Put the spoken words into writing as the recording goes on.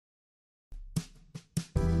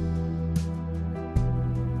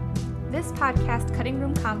This podcast, Cutting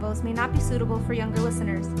Room Convos, may not be suitable for younger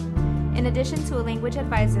listeners. In addition to a language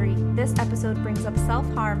advisory, this episode brings up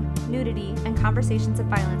self-harm, nudity, and conversations of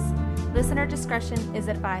violence. Listener discretion is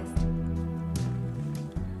advised.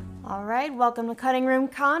 All right, welcome to Cutting Room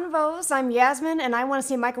Convos. I'm Yasmin, and I want to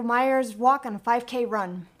see Michael Myers walk on a 5K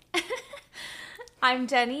run. I'm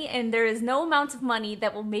Jenny, and there is no amount of money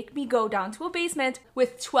that will make me go down to a basement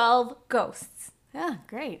with 12 ghosts. Yeah,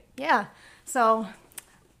 great. Yeah, so...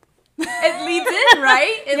 It leads in,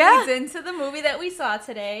 right? It Yeah. leads into the movie that we saw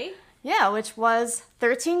today. Yeah, which was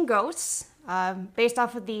 13 Ghosts, based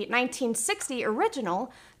off of the 1960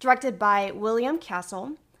 original, directed by William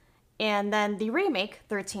Castle, and then the remake,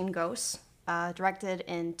 13 Ghosts, directed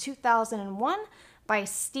in 2001 by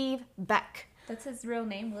Steve Beck. That's his real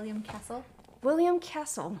name, William Castle. William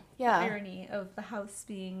Castle, yeah. Irony of the house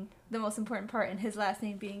being the most important part and his last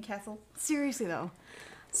name being Castle. Seriously, though.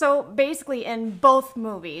 So basically, in both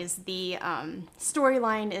movies, the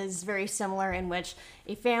storyline is very similar, in which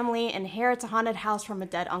a family inherits a haunted house from a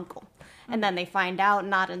dead uncle. And then they find out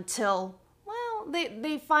not until, well,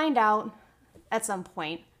 they find out at some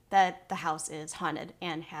point that the house is haunted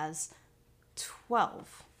and has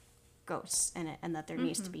 12 ghosts in it, and that there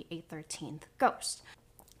needs to be a 13th ghost.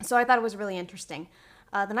 So I thought it was really interesting.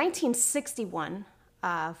 The 1961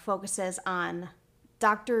 focuses on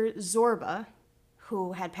Dr. Zorba,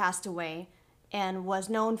 who had passed away and was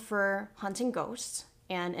known for hunting ghosts,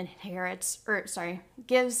 and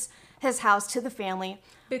gives his house to the family.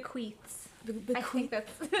 Bequeaths. I think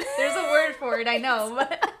that's, there's a word for it, I know.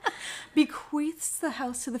 But Bequeaths the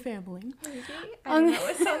house to the family. maybe? I don't know,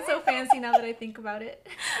 it sounds so fancy now that I think about it.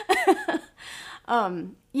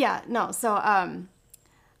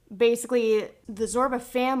 Basically, the Zorba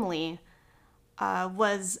family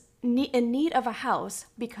was in need of a house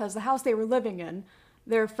because the house they were living in,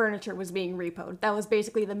 their furniture was being repoed. That was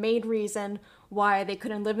basically the main reason why they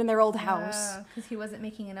couldn't live in their old house. Because he wasn't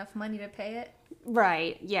making enough money to pay it?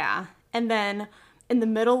 Right, yeah. And then in the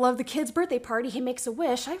middle of the kid's birthday party, he makes a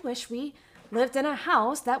wish. I wish we lived in a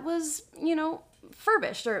house that was,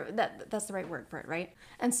 furbished, or that's the right word for it, right?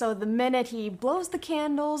 And so the minute he blows the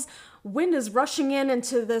candles, wind is rushing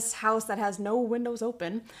into this house that has no windows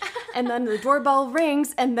open, and then the doorbell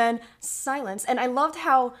rings, and then silence. And I loved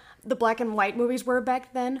how the black and white movies were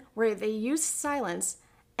back then, where they used silence,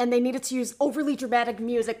 and they needed to use overly dramatic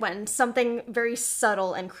music when something very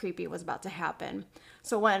subtle and creepy was about to happen.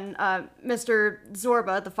 So when Mr.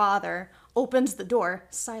 Zorba, the father, opens the door,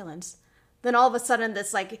 silence. Then all of a sudden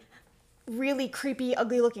this, really creepy,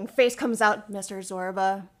 ugly-looking face comes out. Mr.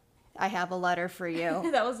 Zorba, I have a letter for you.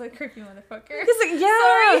 That was a creepy motherfucker.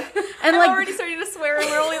 Yeah. Sorry. And I'm already starting to swear and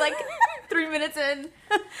we're only 3 minutes in.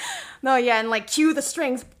 No, yeah, and cue the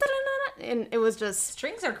strings. And it was just...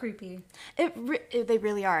 Strings are creepy. They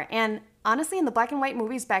really are. And honestly, in the black and white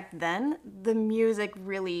movies back then, the music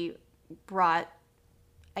really brought,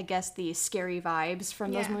 I guess, the scary vibes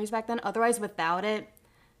from those movies back then. Otherwise, without it,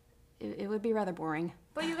 it would be rather boring.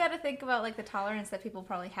 But you gotta think about, the tolerance that people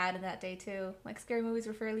probably had in that day, too. Scary movies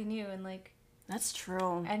were fairly new, and, That's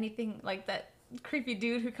true. anything like that creepy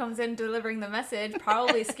dude who comes in delivering the message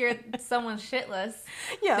probably scared someone shitless.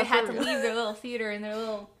 Yeah, They had for to real. leave their little theater in their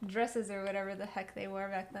little dresses or whatever the heck they wore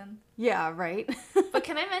back then. Yeah, right. But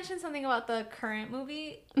can I mention something about the current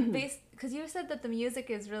movie? Because you said that the music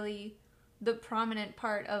is really the prominent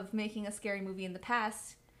part of making a scary movie in the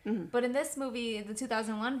past. But in this movie, the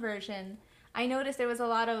 2001 version, I noticed there was a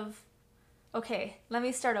lot of... Okay, let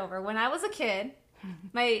me start over. When I was a kid,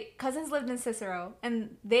 my cousins lived in Cicero,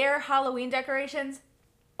 and their Halloween decorations,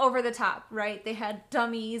 over the top, right? They had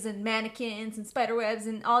dummies and mannequins and spiderwebs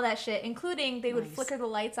and all that shit, including they would flicker the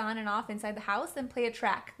lights on and off inside the house and play a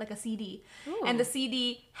track, like a CD. Ooh. And the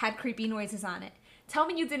CD had creepy noises on it. Tell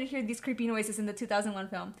me you didn't hear these creepy noises in the 2001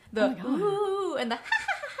 film. The ooh and the ha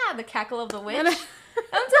ha ha ha, the cackle of the witch.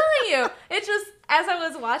 I'm telling you, it just, as I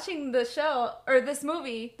was watching the show, or this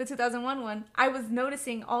movie, the 2001 one, I was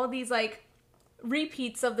noticing all these,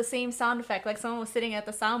 repeats of the same sound effect, like someone was sitting at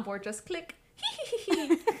the soundboard, just click.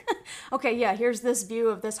 Okay, yeah, here's this view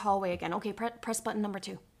of this hallway again. Okay, press button number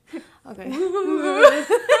 2. Okay.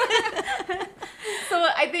 So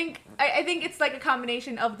I think it's a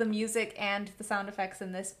combination of the music and the sound effects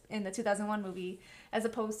in the 2001 movie, as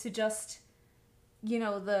opposed to just,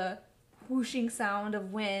 the whooshing sound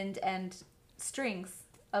of wind and strings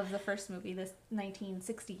of the first movie, this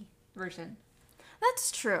 1960 version.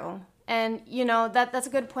 That's true. And, that's a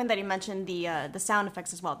good point that you mentioned the sound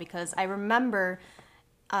effects as well, because I remember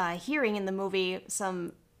hearing in the movie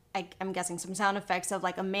I'm guessing some sound effects of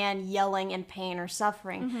a man yelling in pain or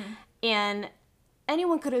suffering. And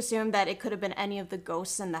anyone could assume that it could have been any of the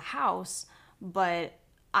ghosts in the house, but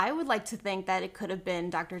I would like to think that it could have been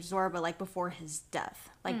Dr. Zorba, like, before his death.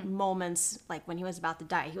 Like, moments, like, when he was about to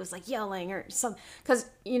die, he was, like, yelling or something. Because,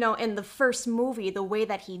 you know, in the first movie, the way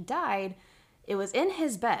that he died, it was in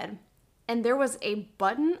his bed, and there was a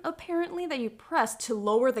button, apparently, that you pressed to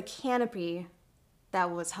lower the canopy that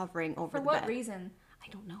was hovering over the bed. For what reason? I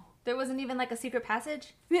don't know. There wasn't even, like, a secret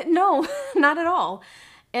passage? No, not at all.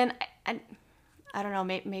 And I don't know,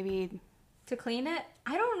 maybe... To clean it?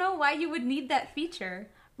 I don't know why you would need that feature.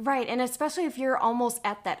 Right, and especially if you're almost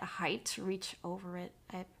at that height to reach over it.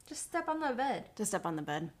 Just step on the bed. Just step on the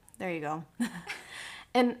bed. There you go.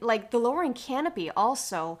 And, like, the lowering canopy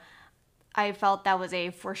also, I felt that was a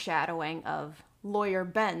foreshadowing of Lawyer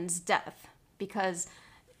Ben's death. Because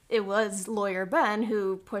it was Lawyer Ben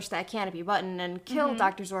who pushed that canopy button and killed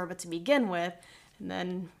Dr. Zorba to begin with. And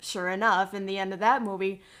then, sure enough, in the end of that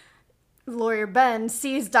movie, Lawyer Ben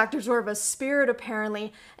sees Dr. Zorba's spirit,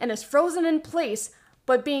 apparently, and is frozen in place,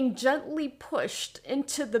 but being gently pushed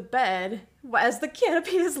into the bed as the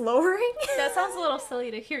canopy is lowering. That sounds a little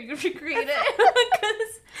silly to hear you recreate it.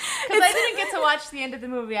 Because I didn't get to watch the end of the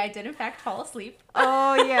movie. I did, in fact, fall asleep.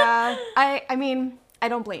 Oh, yeah. I mean, I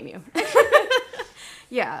don't blame you.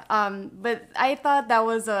 Yeah, but I thought that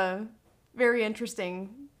was a very interesting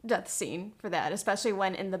death scene for that, especially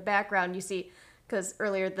when in the background you see, because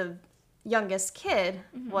earlier the youngest kid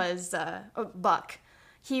was Buck.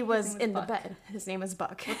 He was in the bed. His name is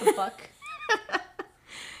Buck. What the fuck?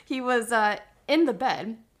 He was in the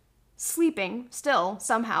bed, sleeping still,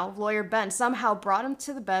 somehow. Lawyer Ben somehow brought him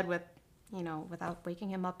to the bed with, you know, without waking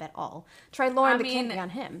him up at all. Tried lowering the canopy on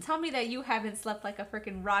him. Tell me that you haven't slept like a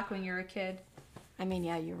freaking rock when you were a kid. I mean,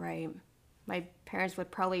 yeah, you're right. My parents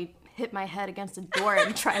would probably hit my head against a door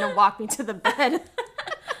and trying to walk me to the bed.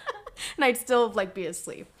 And I'd still, like, be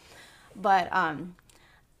asleep. But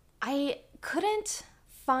I couldn't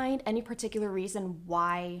find any particular reason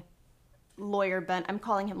why Lawyer Ben, I'm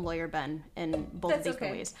calling him Lawyer Ben in both of these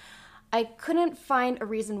movies. I couldn't find a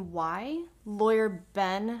reason why Lawyer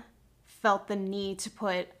Ben felt the need to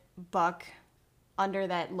put Buck under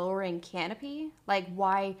that lowering canopy. Like,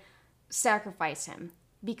 why sacrifice him?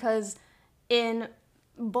 Because in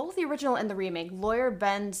both the original and the remake, Lawyer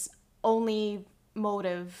Ben's only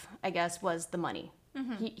motive, I guess, was the money.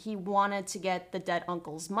 He wanted to get the dead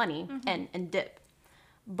uncle's money and dip.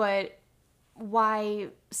 But why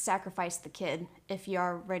sacrifice the kid if you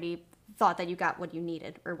already thought that you got what you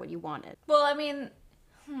needed or what you wanted? Well, I mean,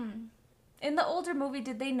 in the older movie,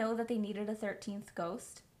 did they know that they needed a 13th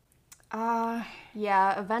ghost?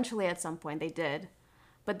 Yeah, eventually at some point they did.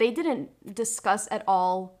 But they didn't discuss at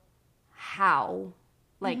all how,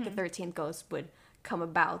 like, the 13th ghost would come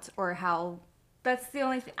about or how... That's the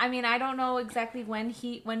only thing. I mean, I don't know exactly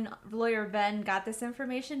when Lawyer Ben got this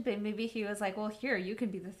information, but maybe he was like, well, here, you can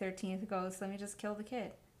be the 13th ghost. Let me just kill the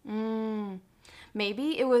kid.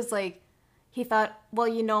 Maybe it was like, he thought, well,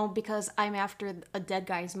 you know, because I'm after a dead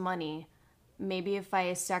guy's money, maybe if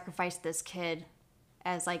I sacrifice this kid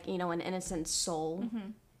as, like, you know, an innocent soul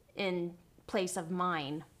in place of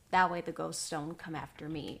mine, that way the ghosts don't come after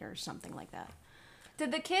me or something like that.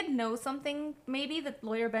 Did the kid know something, maybe, that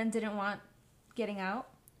Lawyer Ben didn't want getting out?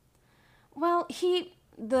 Well,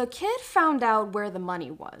 the kid found out where the money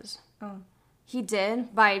was. Oh. He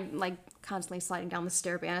did by, like, constantly sliding down the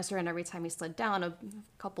stair banister, and every time he slid down, a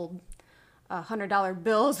couple $100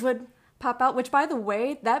 bills would pop out, which, by the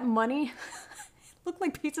way, that money looked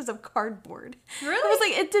like pieces of cardboard. Really? It was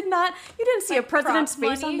like, it did not, you didn't see like a president's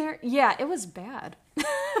face money? on there. Yeah, it was bad.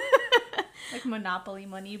 Like Monopoly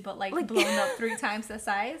money, but like blown up 3 times the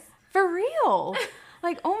size? For real.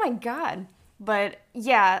 Like, oh my God. But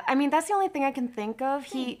yeah, I mean, that's the only thing I can think of.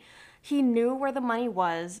 He knew where the money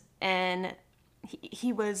was, and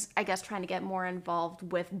he was, I guess, trying to get more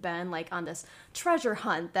involved with Ben, like on this treasure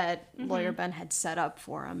hunt that Lawyer Ben had set up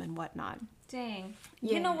for him and whatnot. Dang.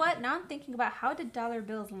 Yeah. You know what? Now I'm thinking about, how did dollar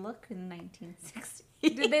bills look in 1960?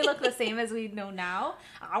 Did they look the same as we know now?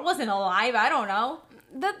 I wasn't alive. I don't know.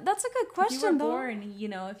 That's a good question, if you were though. born, you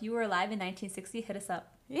know, if you were alive in 1960, hit us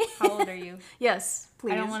up. How old are you? Yes,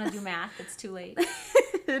 please. I don't want to do math. It's too late.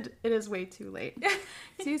 It is way too late.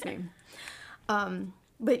 Excuse me.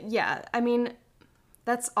 But yeah, I mean,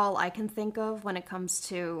 that's all I can think of when it comes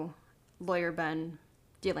to Lawyer Ben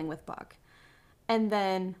dealing with Buck. And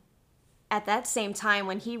then at that same time,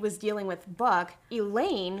 when he was dealing with Buck,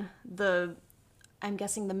 Elaine, I'm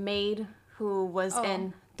guessing the maid who was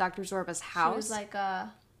in Dr. Zorba's house. She was like,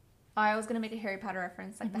 I was going to make a Harry Potter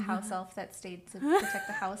reference, like the house elf that stayed to protect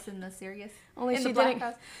the house in the Sirius. Only she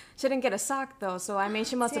didn't get a sock, though, so I mean,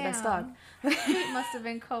 she must have been stuck. It must have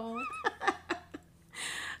been cold.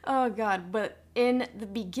 Oh, God. But in the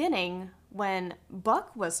beginning, when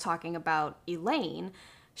Buck was talking about Elaine,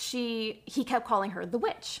 he kept calling her the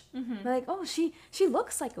witch. Mm-hmm. Like, oh, she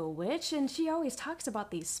looks like a witch, and she always talks about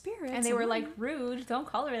these spirits. And they were like, rude, don't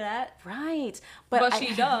call her that. Right. But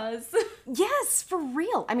she does. Yes, for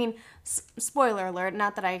real. I mean, spoiler alert,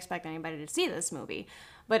 not that I expect anybody to see this movie,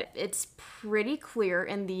 but it's pretty clear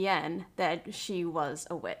in the end that she was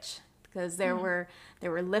a witch. Because there were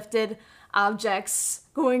lifted objects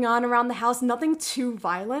going on around the house, nothing too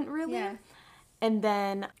violent, really. Yeah. And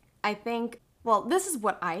then I think, well, this is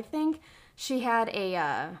what I think. She had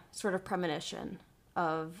a sort of premonition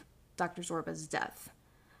of Dr. Zorba's death.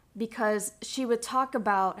 Because she would talk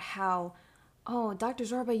about how, oh, Dr.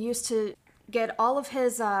 Zorba used to get all of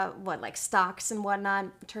his, stocks and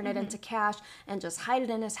whatnot, turn it into cash, and just hide it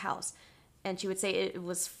in his house. And she would say it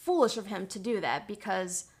was foolish of him to do that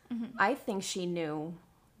because I think she knew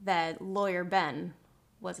that Lawyer Ben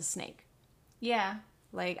was a snake. Yeah.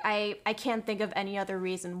 Like, I can't think of any other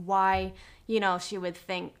reason why, she would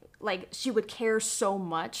think, like, she would care so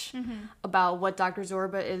much about what Dr.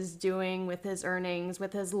 Zorba is doing with his earnings,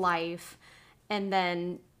 with his life, and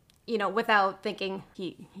then, without thinking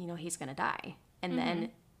he's gonna die. And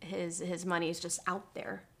then his money is just out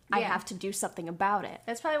there. Yeah. I have to do something about it.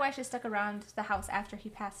 That's probably why she stuck around the house after he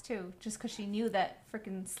passed, too. Just because she knew that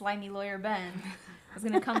freaking slimy Lawyer Ben was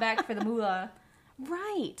going to come back for the moolah.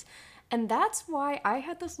 Right. And that's why I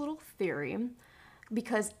had this little theory.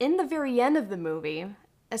 Because in the very end of the movie,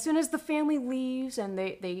 as soon as the family leaves and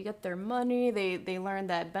they get their money, they learn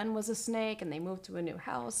that Ben was a snake and they move to a new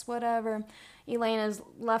house, whatever. Elaine is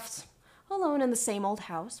left alone in the same old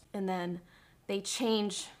house. And then they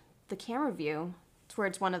change the camera view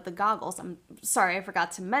towards one of the goggles. I'm sorry, I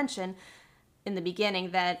forgot to mention in the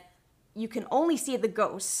beginning that you can only see the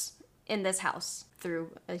ghosts in this house through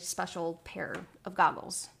a special pair of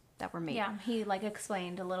goggles that were made. Yeah, he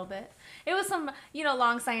explained a little bit. It was some,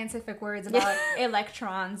 long scientific words about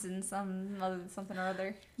electrons and something or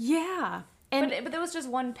other. Yeah. But there was just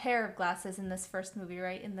one pair of glasses in this first movie,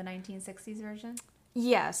 right? In the 1960s version?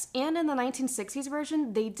 Yes, and in the 1960s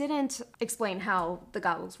version, they didn't explain how the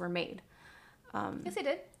goggles were made. Yes, they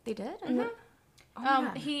did. They did?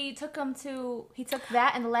 Mm-hmm. He took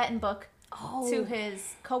that and the Latin book to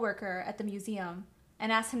his coworker at the museum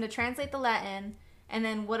and asked him to translate the Latin. And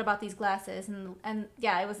then what about these glasses? And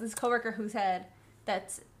yeah, it was this coworker who said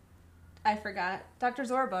that I forgot Dr.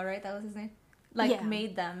 Zorba, right? That was his name.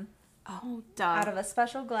 Made them. Oh, duh. Out of a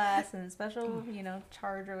special glass and a special,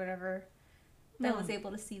 charge or whatever that was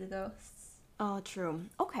able to see the ghosts. Oh, true.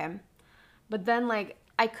 Okay. But then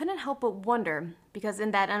I couldn't help but wonder, because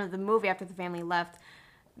in that end of the movie, after the family left,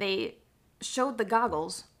 they showed the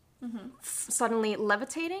goggles suddenly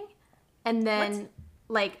levitating and then,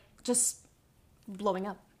 just blowing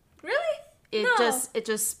up. Really? It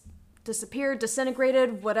just disappeared,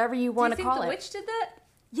 disintegrated, whatever you want to call it. Do you think the witch did that?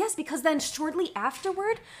 Yes, because then shortly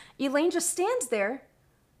afterward, Elaine just stands there,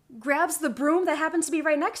 grabs the broom that happens to be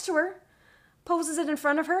right next to her, poses it in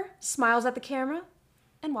front of her, smiles at the camera,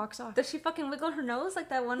 and walks off. Does she fucking wiggle her nose like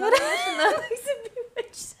that one other witch in the... Is it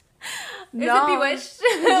bewitched? No. Is it bewitched?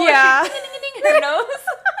 Yeah. Her nose?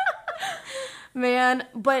 Man,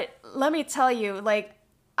 but let me tell you,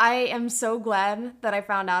 I am so glad that I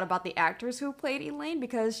found out about the actress who played Elaine,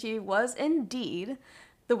 because she was indeed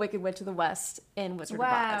the Wicked Witch of the West in Wizard of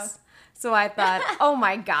Oz. So I thought, oh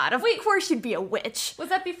my God, of course she'd be a witch. Was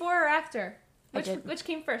that before or after? Which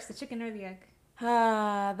came first, the chicken or the egg?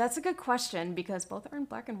 That's a good question, because both are in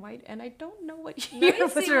black and white, and I don't know what year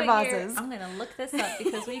Wizard of Oz is. I'm going to look this up,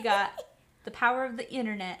 because we got the power of the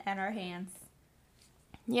internet in our hands.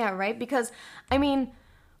 Yeah, right? Because,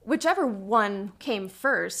 whichever one came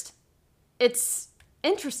first, it's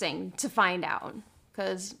interesting to find out,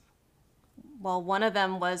 because, well, one of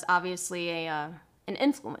them was obviously an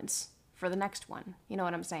influence for the next one. You know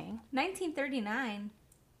what I'm saying? 1939.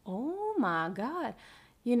 Oh my God.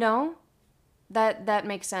 That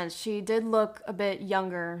makes sense. She did look a bit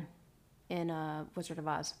younger in Wizard of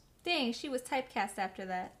Oz. Dang, she was typecast after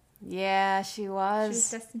that. Yeah, she was. She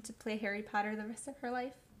was destined to play Harry Potter the rest of her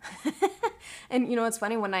life. And it's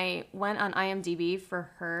funny, when I went on IMDb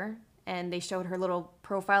for her and they showed her little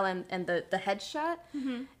profile and the headshot,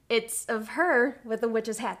 it's of her with a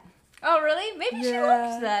witch's hat. Oh, really? Maybe she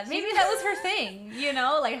liked that. Maybe that was her thing,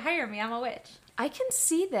 hire me, I'm a witch. I can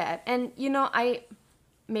see that. And,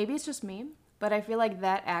 maybe it's just me, but I feel like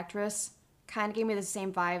that actress kind of gave me the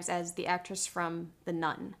same vibes as the actress from The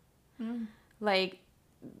Nun.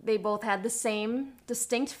 They both had the same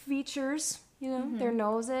distinct features, their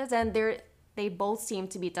noses, and they both seem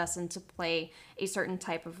to be destined to play a certain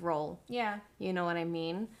type of role. Yeah. You know what I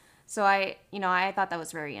mean? So I thought that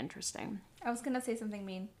was very interesting. I was gonna say something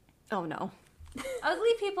mean. Oh no.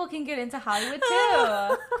 Ugly people can get into Hollywood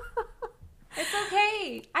too. It's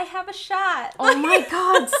okay. I have a shot. Oh my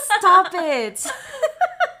God, stop it.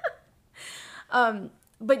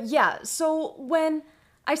 But yeah, so when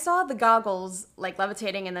I saw the goggles like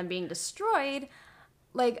levitating and then being destroyed,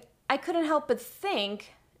 like I couldn't help but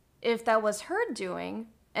think if that was her doing,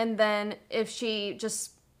 and then if she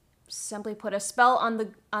just simply put a spell on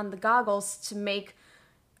the goggles to make,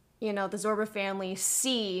 the Zorba family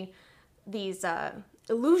see these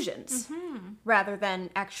illusions rather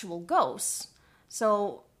than actual ghosts.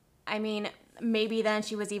 So, I mean, maybe then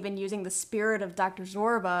she was even using the spirit of Dr.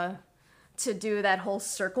 Zorba to do that whole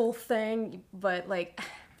circle thing, but like,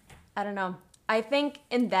 I don't know. I think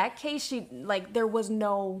in that case, there was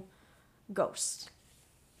no ghost.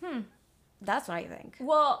 That's what I think.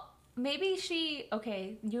 Well, maybe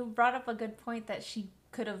you brought up a good point that she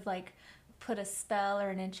could have like put a spell or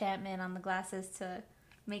an enchantment on the glasses to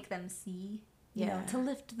make them see, you know, to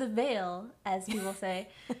lift the veil, as people say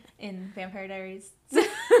in Vampire Diaries.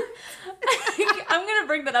 I'm gonna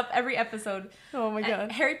bring that up every episode. Oh my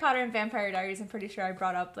God. Harry Potter and Vampire Diaries, I'm pretty sure I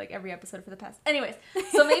brought up like every episode for the past. Anyways,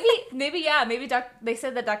 so maybe they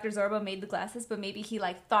said that Dr. Zorba made the glasses, but maybe he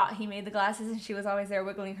like thought he made the glasses and she was always there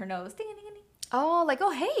wiggling her nose. Ding, ding, ding, ding. Oh, like,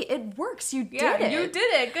 oh, hey, it works. You did it. You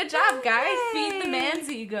did it. Good job, guys. Feed the man's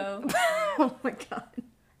ego. Oh my God.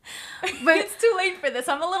 But it's too late for this.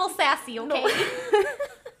 I'm a little sassy, okay? No.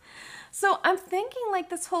 So I'm thinking like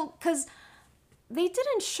this whole, because they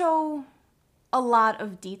didn't show a lot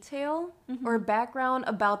of detail or background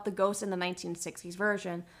about the ghost in the 1960s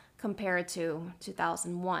version compared to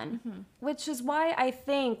 2001, which is why I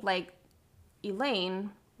think like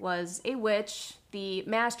Elaine was a witch, the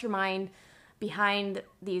mastermind behind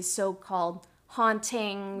these so-called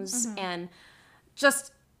hauntings and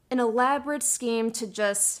just an elaborate scheme to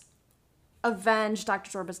just avenge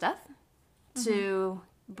Dr. Zorba's death, to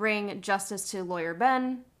bring justice to Lawyer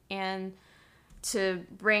Ben, and to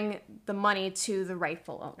bring the money to the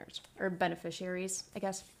rightful owners, or beneficiaries, I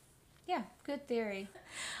guess. Yeah, good theory.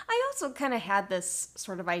 I also kind of had this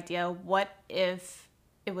sort of idea, what if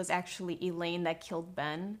it was actually Elaine that killed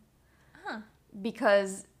Ben?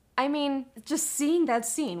 Because, I mean, just seeing that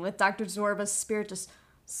scene with Dr. Zorba's spirit just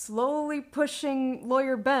slowly pushing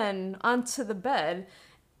Lawyer Ben onto the bed,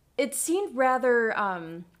 it seemed rather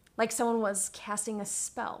like someone was casting a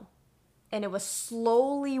spell, and it was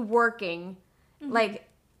slowly working, like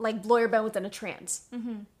Lawyer Ben was in a trance.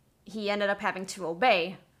 He ended up having to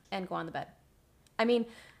obey and go on the bed. I mean,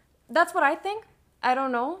 that's what I think. I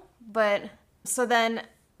don't know, but so then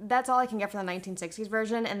that's all I can get from the 1960s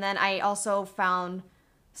version, and then I also found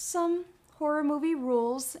some horror movie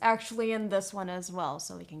rules actually in this one as well,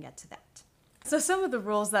 so we can get to that. So some of the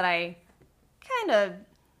rules that I kind of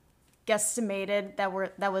guesstimated that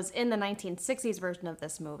was in the 1960s version of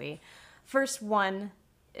this movie. First one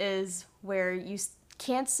is where you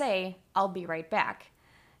can't say, "I'll be right back."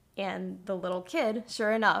 And the little kid,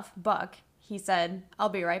 sure enough, Buck, he said, "I'll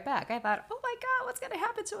be right back." I thought, oh my God, what's going to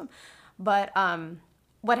happen to him? But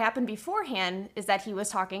what happened beforehand is that he was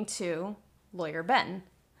talking to Lawyer Ben.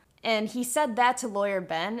 And he said that to Lawyer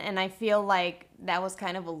Ben, and I feel like that was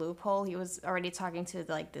kind of a loophole. He was already talking to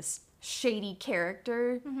like this shady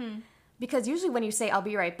character. Because usually when you say, "I'll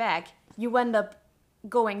be right back," you end up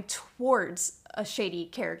going towards a shady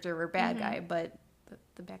character or bad guy, but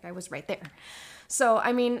the bad guy was right there. So,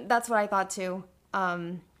 I mean, that's what I thought too.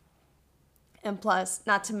 And plus,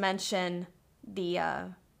 not to mention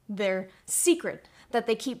their secret that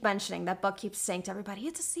they keep mentioning, that Buck keeps saying to everybody,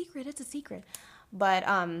 it's a secret. But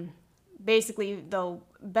basically, though,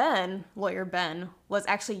 Lawyer Ben, was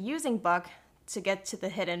actually using Buck to get to the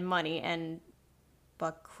hidden money, and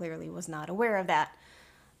Buck clearly was not aware of that.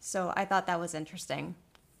 So I thought that was interesting.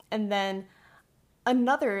 And then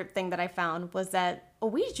another thing that I found was that a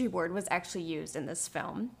Ouija board was actually used in this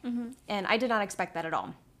film. And I did not expect that at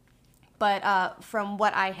all. But from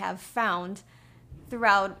what I have found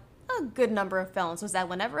throughout a good number of films was that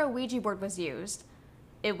whenever a Ouija board was used,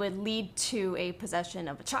 it would lead to a possession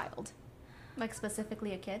of a child. Like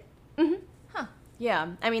specifically a kid? Huh.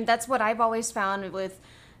 Yeah. I mean, that's what I've always found with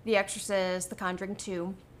The Exorcist, The Conjuring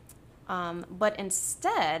 2. But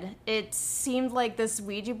instead, it seemed like this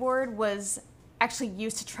Ouija board was actually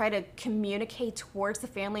used to try to communicate towards the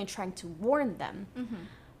family and trying to warn them.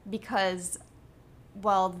 Because,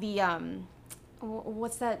 well, the,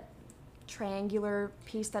 what's that triangular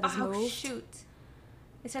piece that is moved? Oh, shoot.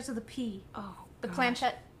 It starts with a P. Oh, The gosh.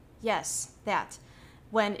 planchette. Yes, that.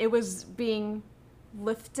 when it was being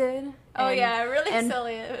lifted. Oh yeah, really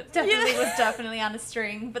silly. It definitely was definitely on a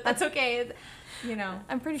string, but that's okay. You know,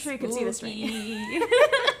 I'm pretty sure you could see the string. Spooky.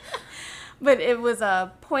 But it was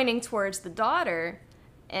pointing towards the daughter,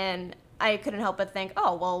 and I couldn't help but think,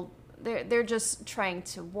 oh, well, they're just trying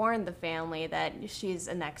to warn the family that she's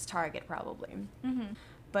a next target, probably. Mm-hmm.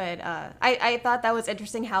 But I thought that was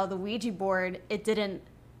interesting how the Ouija board, didn't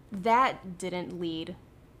lead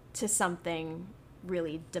to something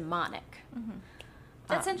really demonic. Mm-hmm.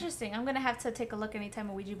 That's interesting. I'm going to have to take a look anytime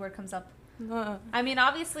a Ouija board comes up. I mean,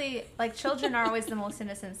 obviously, like, children are always the most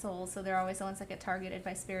innocent souls, so they're always the ones that get targeted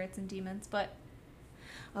by spirits and demons, but...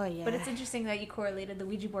 Oh, yeah. But it's interesting that you correlated the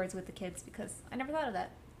Ouija boards with the kids, because I never thought of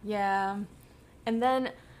that. Yeah. And then,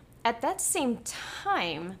 at that same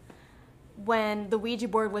time, when the Ouija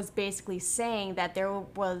board was basically saying that there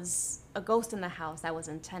was a ghost in the house that was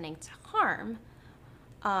intending to harm,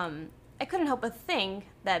 I couldn't help but think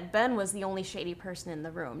that Ben was the only shady person in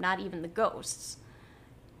the room, not even the ghosts.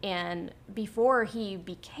 And before he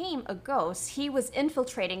became a ghost, he was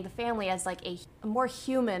infiltrating the family as like a more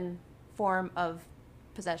human form of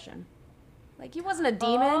possession. Like, he wasn't a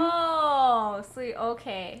demon. Oh, so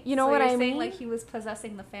okay. You know what I mean? Saying like he was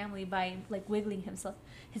possessing the family by like wiggling himself,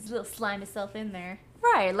 his little slimy self in there.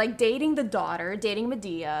 Right, like dating the daughter, dating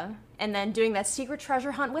Medea, and then doing that secret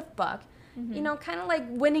treasure hunt with Buck. Mm-hmm. You know, kind of like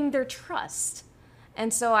winning their trust.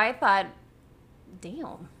 And so I thought,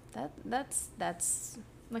 damn, that's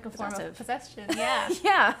like a possessive. Form of possession. Yeah.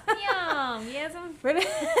 Yeah. Yum. Yes.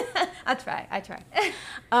 I try.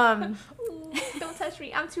 Ooh, don't touch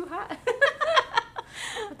me. I'm too hot.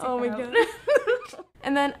 Oh my god.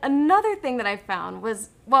 And then another thing that I found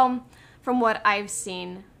was, well, from what I've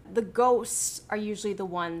seen, the ghosts are usually the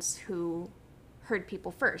ones who hurt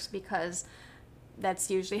people first, because that's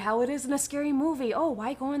usually how it is in a scary movie. Oh,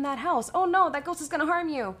 why go in that house? Oh no, that ghost is gonna harm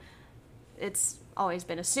you. It's always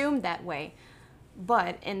been assumed that way.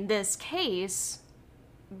 But in this case,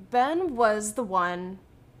 Ben was the one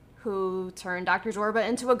who turned Dr. Zorba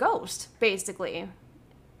into a ghost, basically.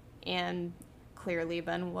 And clearly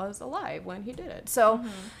Ben was alive when he did it. So,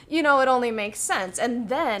 you know, it only makes sense. And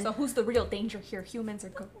then... So who's the real danger here? Humans or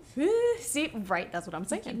ghosts? See, right, that's what I'm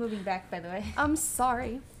saying. Keep moving back, by the way. I'm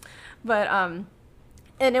sorry. But,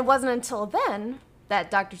 and it wasn't until then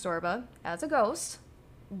that Dr. Zorba, as a ghost,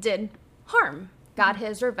 did harm. Got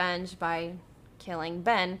his revenge by killing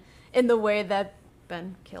Ben in the way that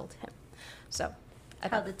Ben killed him. So,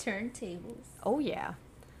 how the turntables. Oh, yeah.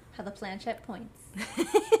 How the planchette points.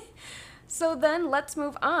 So then let's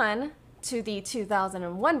move on to the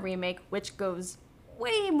 2001 remake, which goes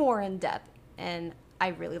way more in depth, and I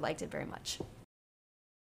really liked it very much.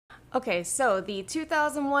 Okay, so the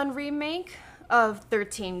 2001 remake of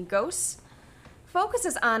 13 Ghosts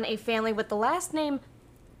focuses on a family with the last name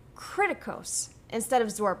Kritikos instead of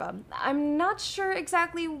Zorba. I'm not sure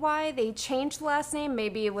exactly why they changed the last name.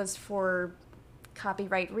 Maybe it was for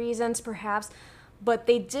copyright reasons, perhaps. But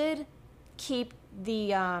they did keep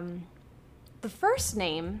the first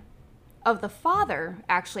name of the father,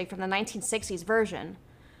 actually, from the 1960s version.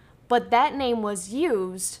 But that name was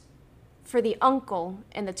used for the uncle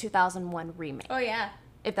in the 2001 remake. Oh, yeah.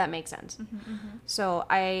 If that makes sense. So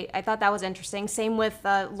I thought that was interesting. Same with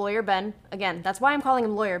Lawyer Ben. Again, that's why I'm calling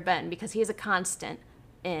him Lawyer Ben, because he is a constant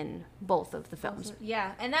in both of the films.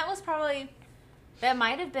 Yeah, and that was probably... That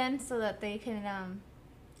might have been so that they can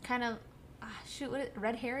kind of...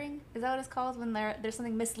 red herring? Is that what it's called? When there's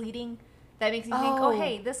something misleading that makes you think, oh,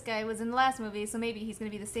 hey, this guy was in the last movie, so maybe he's going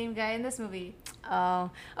to be the same guy in this movie.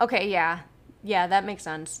 Oh, okay, yeah. Yeah, that makes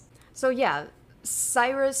sense. So, yeah,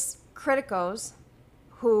 Cyrus Kritikos,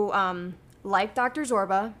 who, like Dr.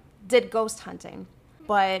 Zorba, did ghost hunting.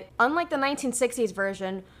 But unlike the 1960s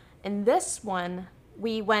version, in this one,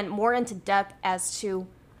 we went more into depth as to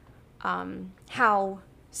how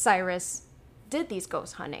Cyrus did these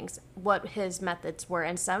ghost huntings, what his methods were,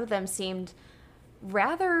 and some of them seemed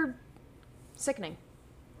rather sickening,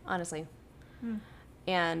 honestly.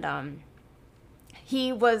 And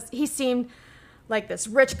he seemed like this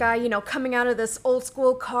rich guy, you know, coming out of this old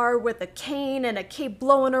school car with a cane and a cape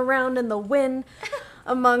blowing around in the wind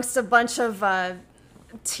amongst a bunch of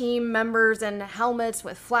team members in helmets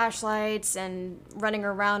with flashlights and running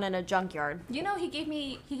around in a junkyard. You know, he gave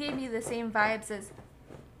me the same vibes as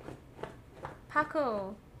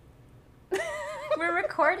Paco. We're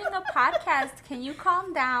recording a podcast. Can you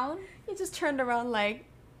calm down? He just turned around like,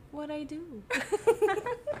 what'd I do?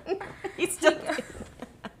 He's still...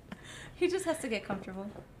 He just has to get comfortable.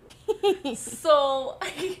 So,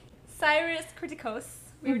 Cyrus Kritikos,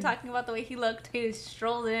 We were talking about the way he looked. He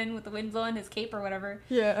strolled in with the wind blowing his cape or whatever.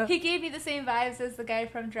 Yeah. He gave me the same vibes as the guy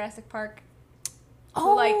from Jurassic Park.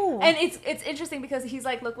 Oh! Like, and it's interesting because he's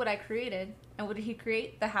like, look what I created. And what did he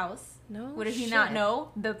create? The house. No What did he shit. not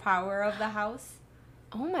know? The power of the house.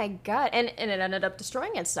 Oh my god. And it ended up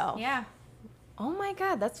destroying itself. Yeah. Oh my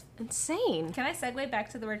god, that's insane. Can I segue back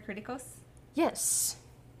to the word kritikos? Yes.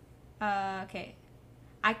 Okay.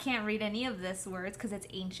 I can't read any of this words because it's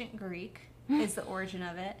ancient Greek is the origin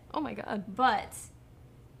of it. Oh my god. But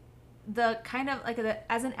the kind of, like,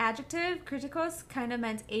 as an adjective, kritikos kind of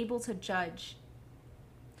meant able to judge.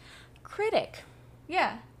 Critic.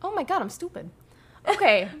 Yeah. Oh my god, I'm stupid.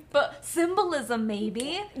 Okay. But symbolism,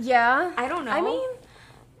 maybe? Yeah. I don't know. I mean,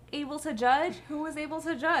 able to judge? Who was able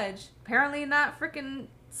to judge? Apparently not freaking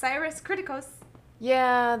Cyrus Kritikos.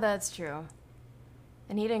 yeah, that's true.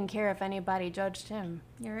 And he didn't care if anybody judged him.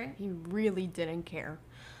 You're right. He really didn't care.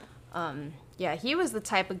 Yeah, he was the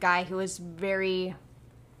type of guy who was very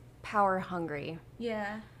power hungry.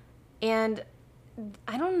 Yeah. And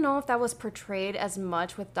I don't know if that was portrayed as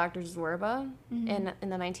much with Dr. Zorba in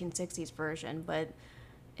the 1960s version, but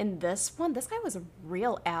in this one, this guy was a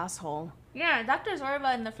real asshole. Yeah, Dr.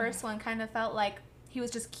 Zorba in the first one kind of felt like he was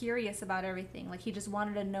just curious about everything. Like, he just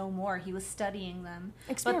wanted to know more. He was studying them.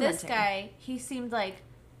 But this guy, he seemed like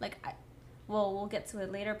well, we'll get to it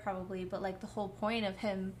later probably, but, like, the whole point of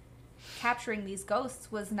him capturing these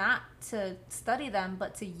ghosts was not to study them,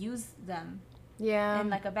 but to use them. Yeah. In,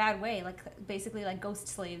 like, a bad way. Like, basically, like, ghost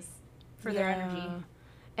slaves for their energy.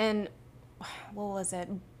 And what was it?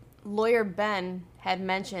 Lawyer Ben had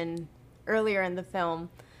mentioned earlier in the film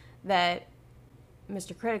that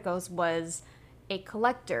Mr. Kritikos was a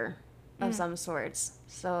collector of some sorts.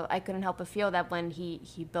 So I couldn't help but feel that when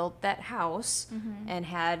he built that house and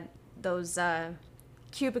had those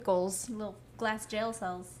cubicles, Little glass jail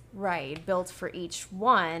cells. right, built for each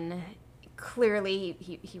one, clearly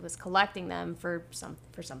he was collecting them for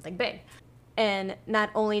something big. And not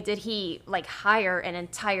only did he, like, hire an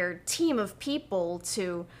entire team of people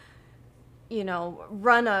to, you know,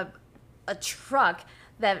 run a truck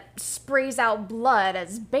that sprays out blood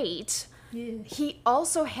as bait, he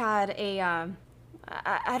also had a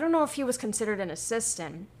I don't know if he was considered an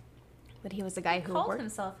assistant, but he was the guy who Called worked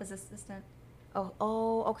himself his assistant.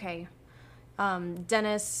 Oh, okay.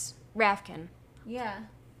 Dennis Rafkin. Yeah.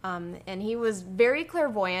 And he was very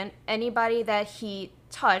clairvoyant. Anybody that he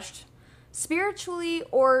touched, spiritually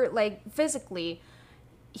or, like, physically,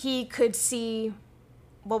 he could see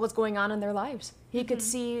what was going on in their lives. He could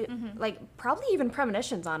see, like, probably even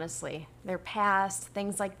premonitions, honestly. Their past,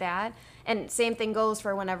 things like that. And same thing goes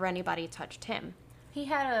for whenever anybody touched him. He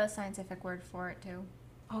had a scientific word for it, too.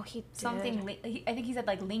 Oh, he did. Something, I think he said,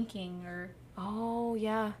 like, linking, or... Oh,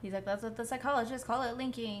 yeah. He's like, that's what the psychologists call it,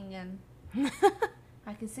 linking, and...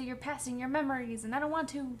 I can see you're passing your memories, and I don't want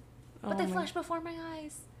to. But they flash before my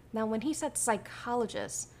eyes. Now, when he said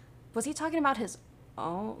psychologist, was he talking about his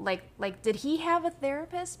own? Like, did he have a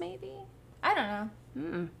therapist, maybe? I don't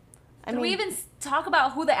know. I Did mean, we even talk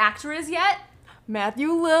about who the actor is yet? Matthew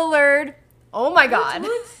Lillard. Oh my god.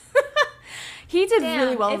 He did Damn,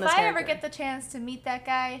 really well in if this I character. ever get the chance to meet that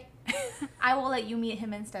guy, I will let you meet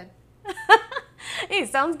him instead. Hey,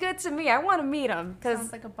 sounds good to me. I want to meet him.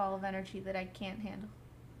 Sounds like a ball of energy that I can't handle.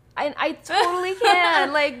 I totally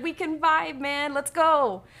can. Like, we can vibe, man. Let's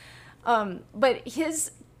go. But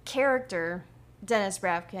his character, Dennis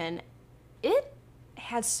Rafkin, it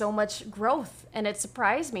had so much growth, and it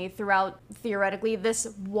surprised me throughout, theoretically, this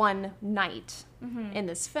one night in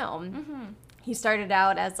this film. He started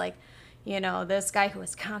out as, like, you know, this guy who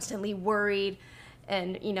was constantly worried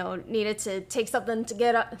and, you know, needed to take something to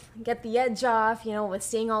get the edge off, you know, with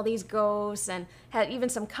seeing all these ghosts, and had even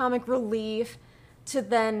some comic relief, to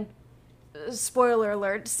then, spoiler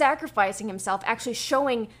alert, sacrificing himself, actually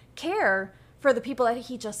showing care for the people that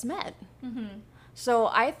he just met. So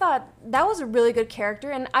I thought that was a really good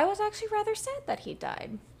character, and I was actually rather sad that he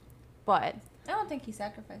died. But... I don't think he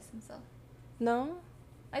sacrificed himself. No?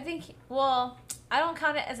 I think, I don't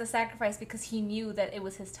count it as a sacrifice because he knew that it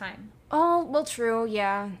was his time. Oh, well, true,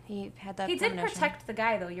 yeah. He had that He did premonition. protect the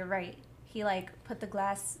guy, though, you're right. He, like, put the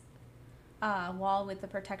glass wall with the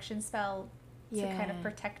protection spell to kind of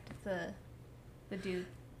protect the dude.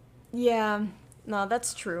 Yeah, no,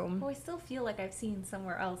 that's true. But I still feel like I've seen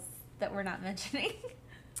somewhere else that we're not mentioning.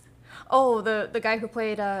 Oh, the guy who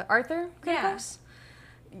played Arthur? Yeah.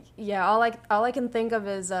 Yeah, all I can think of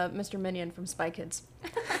is Mr. Minion from Spy Kids.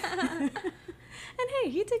 And hey,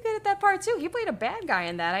 he did good at that part too. He played a bad guy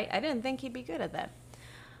in that. I didn't think he'd be good at that.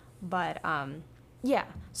 But yeah.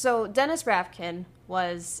 So Dennis Rafkin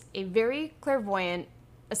was a very clairvoyant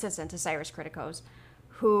assistant to Cyrus Kritikos,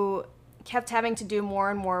 who kept having to do more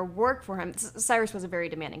and more work for him. Cyrus was a very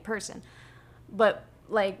demanding person, but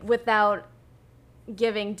like without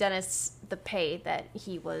giving Dennis the pay that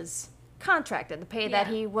he was contracted, the pay that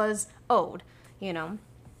he was owed, you know.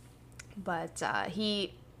 But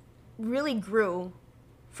he really grew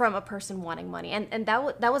from a person wanting money, and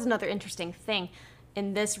that was another interesting thing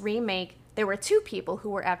in this remake. There were two people who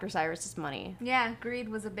were after Cyrus's money. Yeah, greed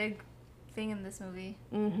was a big thing in this movie.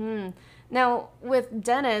 Mm-hmm. Now, with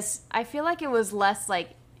Dennis, I feel like it was less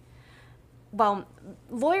like, well,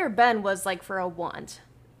 Lawyer Ben was like for a want.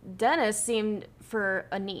 Dennis seemed for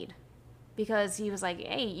a need, because he was like,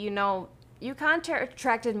 hey, you know, you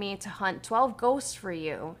contracted me to hunt 12 ghosts for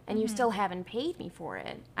you, and you still haven't paid me for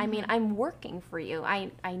it. I mean, I'm working for you. I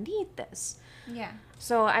need this. Yeah.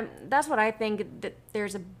 So that's what I think, that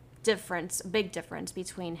there's a big difference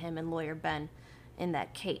between him and Lawyer Ben in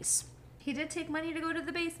that case. He did take money to go to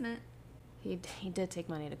the basement. He did take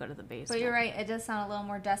money to go to the basement. But you're right, it does sound a little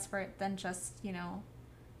more desperate than just, you know,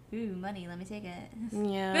 ooh, money, let me take it.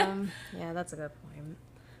 Yeah, yeah, that's a good point.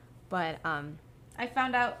 But, I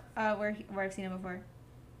found out where I've seen him before.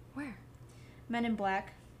 Where? Men in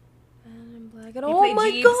Black. Men in Black. And oh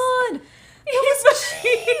my god! That was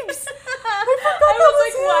Jeeves! I was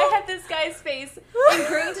like, why had this guy's face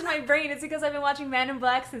ingrained in my brain? It's because I've been watching Men in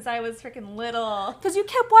Black since I was freaking little. Because you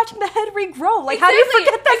kept watching the head regrow. Like, exactly, how do you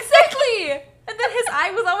forget that? Exactly! And then his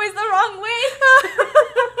eye was always the wrong way.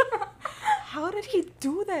 How did he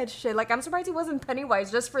do that shit? Like, I'm surprised he wasn't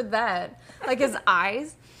Pennywise just for that. Like, his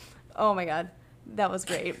eyes. Oh my god. That was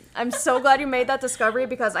great. I'm so glad you made that discovery,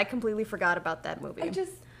 because I completely forgot about that movie.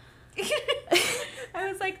 I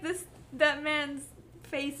was like, that man's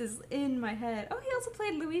face is in my head. Oh, he also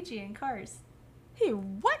played Luigi in Cars. Hey,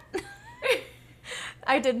 what?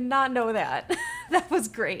 I did not know that. That was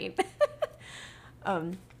great.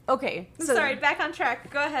 Okay. So, sorry, back on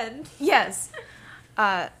track. Go ahead. Yes.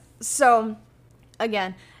 So,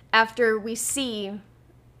 again, after we see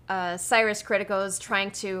Cyrus Criticos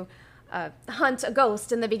trying to hunt a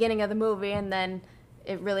ghost in the beginning of the movie, and then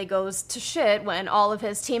it really goes to shit when all of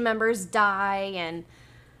his team members die, and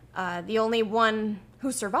the only one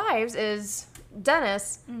who survives is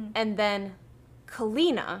Dennis, and then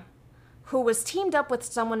Kalina, who was teamed up with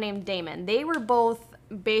someone named Damon. They were both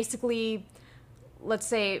basically, let's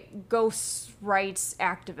say, ghost rights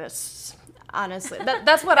activists. Honestly,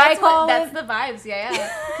 that's what I call it. That's the vibes,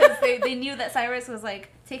 yeah. Because they knew that Cyrus was like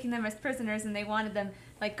taking them as prisoners, and they wanted them,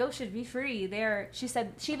 like, ghosts should be free. She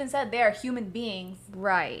even said they are human beings.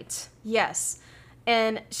 Right. Yes.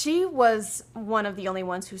 And she was one of the only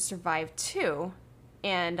ones who survived too.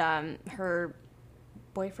 And her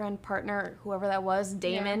boyfriend, partner, whoever that was,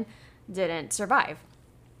 Damon, didn't survive.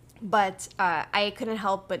 But I couldn't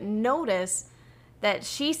help but notice that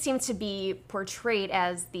she seemed to be portrayed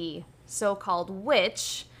as the so-called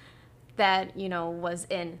witch that, you know, was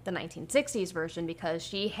in the 1960s version, because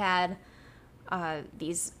she had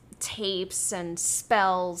these tapes and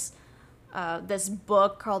spells, this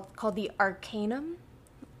book called the Arcanum,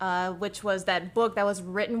 which was that book that was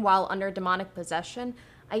written while under demonic possession.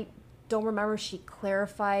 I don't remember if she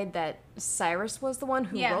clarified that Cyrus was the one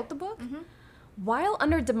who wrote the book. Mm-hmm. While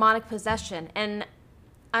under demonic possession. And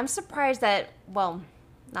I'm surprised that, well,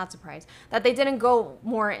 not surprised, that they didn't go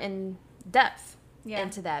more in depth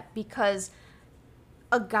into that, because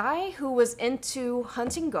a guy who was into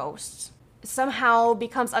hunting ghosts somehow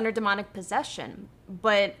becomes under demonic possession.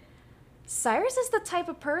 But Cyrus is the type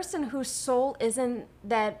of person whose soul isn't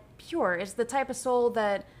that pure. It's the type of soul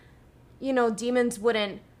that, you know, demons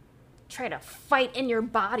wouldn't try to fight in your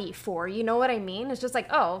body for. You know what I mean? It's just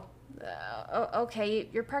like, okay,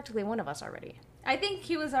 you're practically one of us already. I think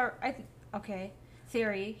he was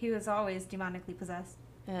theory, he was always demonically possessed.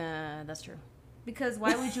 That's true. Because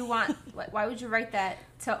why would you write that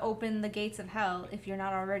to open the gates of hell if you're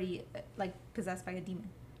not already, like, possessed by a demon?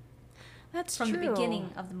 That's true. From the beginning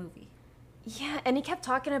of the movie. Yeah, and he kept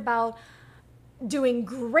talking about doing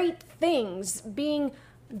great things, being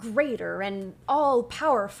greater and all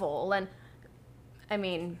powerful, and I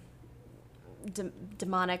mean,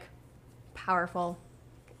 demonic, powerful.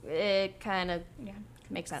 It kind of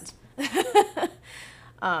makes sense.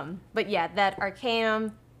 But yeah, that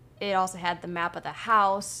Arcanum, it also had the map of the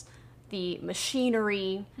house, the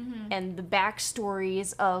machinery, and the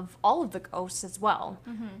backstories of all of the ghosts as well.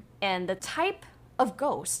 Mm-hmm. And the type of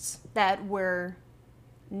ghosts that were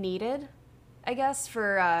needed, I guess,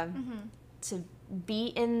 for to be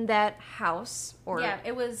in that house. Or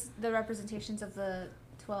it was the representations of the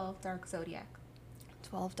 12 Dark Zodiac.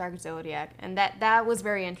 12 Dark Zodiac. And that was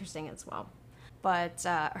very interesting as well. But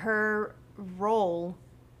her role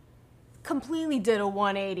completely did a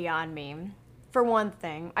 180 on me. For one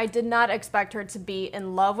thing, I did not expect her to be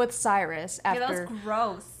in love with Cyrus after... Yeah, that was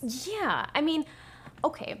gross. Yeah, I mean,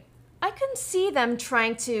 okay, I can see them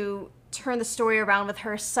trying to turn the story around with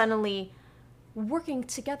her suddenly working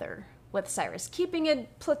together with Cyrus, keeping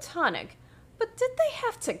it platonic. But did they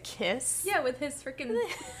have to kiss? Yeah, with his freaking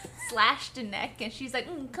slashed neck, and she's like,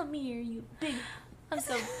 come here, you big... I'm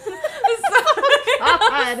so...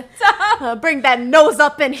 God. Bring that nose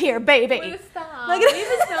up in here, baby. Stop. Leave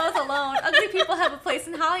his nose alone. Ugly people have a place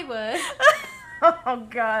in Hollywood. Oh,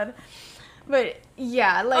 God. But,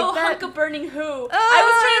 yeah, like that... hunk of burning who? I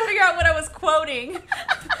was trying to figure out what I was quoting.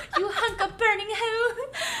 You hunk of burning who?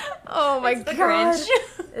 Oh, my It's the God.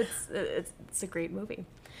 Grinch. It's a great movie.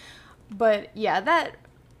 But, yeah, that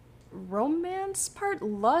romance part,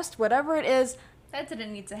 lust, whatever it is... That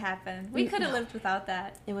didn't need to happen. We could have lived without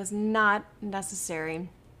that. It was not necessary.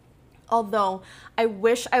 Although, I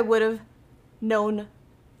wish I would have known,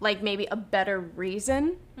 like, maybe a better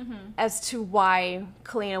reason as to why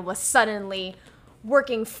Kalina was suddenly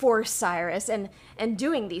working for Cyrus and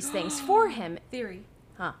doing these things for him. Theory.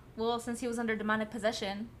 Huh. Well, since he was under demonic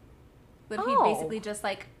possession, would he Oh. basically just,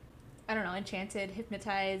 like, I don't know, enchanted,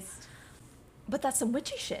 hypnotized? But that's some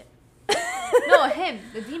witchy shit. No, him,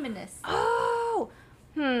 the demoness. Oh!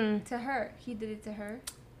 To her. He did it to her.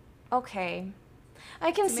 Okay.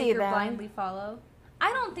 I can To see make her that. blindly follow.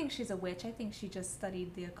 I don't think she's a witch. I think she just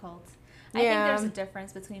studied the occult. I Yeah. think there's a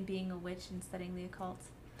difference between being a witch and studying the occult.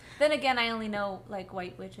 Then again, I only know, like,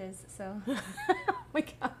 white witches, so... Oh my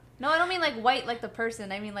God. No, I don't mean, like, white like the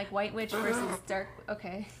person. I mean, like, white witch versus dark...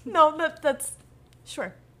 Okay. No, that's...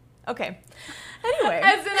 Sure. Okay. Anyway.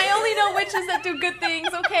 As in, I only know witches that do good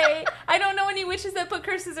things, okay? I don't know any witches that put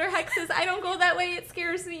curses or hexes. I don't go that way. It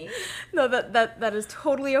scares me. No, that is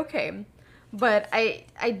totally okay. But I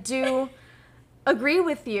do agree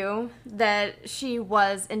with you that she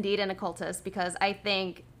was indeed an occultist, because I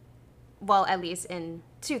think, well, at least in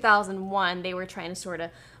 2001, they were trying to sort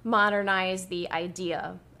of modernize the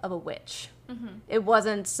idea of a witch. It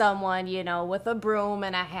wasn't someone, with a broom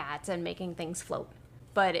and a hat and making things float.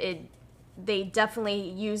 But they definitely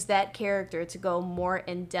used that character to go more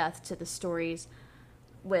in depth to the stories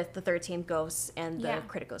with the 13 ghosts and the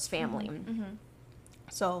Criticos family.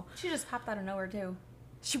 So She just popped out of nowhere, too.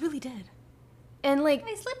 she really did. And like,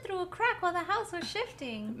 I slipped through a crack while the house was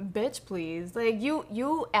shifting. bitch, please. Like,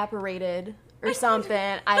 you apparated or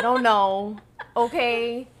something. I don't know.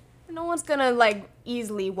 Okay? No one's gonna, like,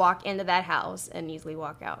 easily walk into that house and easily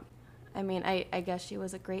walk out. I mean, I guess she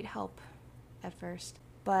was a great help at first.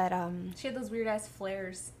 But, She had those weird-ass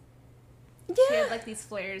flares. yeah. She had, like, these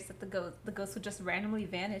flares that the ghost would just randomly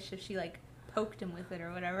vanish if she, like, poked him with it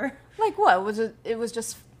or whatever. Like what? It was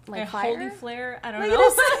just, like, a fire? holy flare? I don't Like,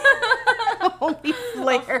 know. Holy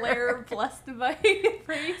flare. A flare blessed by a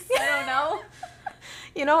priest? I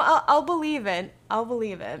don't know. I'll believe it. I'll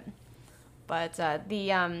believe it. But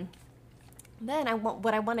then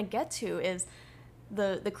what I want to get to is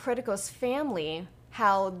the Criticos family,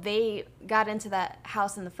 how they got into that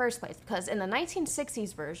house in the first place. Because in the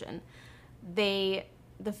 1960s version, the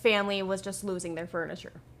family was just losing their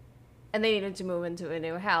furniture, and they needed to move into a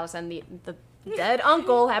new house. And the dead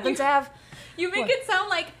uncle happened to have. You make it sound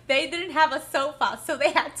like they didn't have a sofa, so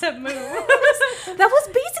they had to move. That was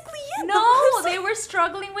basically it. No, they were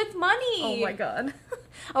struggling with money. Oh my God.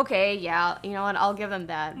 Okay, yeah, you know what? I'll give them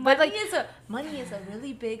that. But Money is a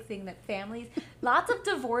really big thing that families. Lots of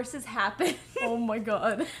divorces happen. oh my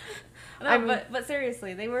God. No, but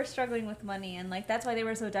seriously, they were struggling with money, and like that's why they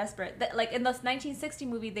were so desperate. That, like in the 1960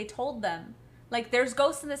 movie, they told them, like, "There's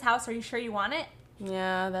ghosts in this house. Are you sure you want it?"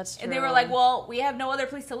 Yeah, that's true. And they were like, "Well, we have no other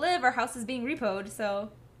place to live. Our house is being repoed,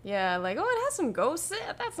 so." Yeah, like, oh, it has some ghosts.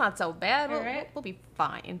 That's not so bad. Right. We'll be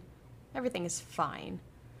fine. Everything is fine.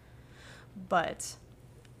 But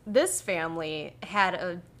this family had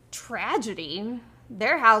a tragedy.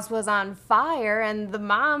 Their house was on fire, and the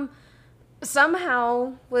mom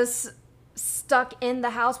somehow was stuck in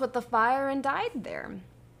the house with the fire and died there.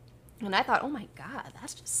 And I thought, oh my God,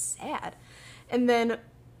 that's just sad. And then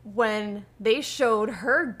when they showed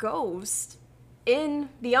her ghost in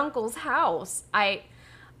the uncle's house, I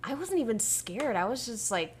wasn't even scared. I was just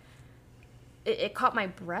like, it caught my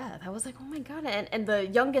breath. I was like, oh my God. And the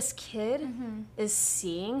youngest kid is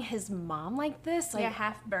seeing his mom like this. Like, yeah,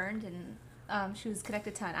 half burned, and she was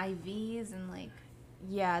connected to an IVs, and like.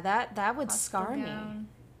 Yeah, that would scar me. Down.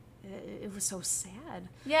 It was so sad.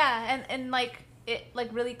 Yeah, and like it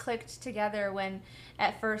like really clicked together when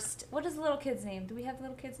at first, what is the little kid's name? Do we have the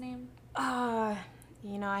little kid's name? I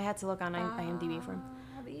had to look on IMDb for him.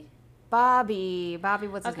 Abby? Bobby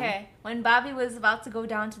what's his name? Okay, when Bobby was about to go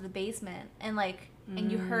down to the basement and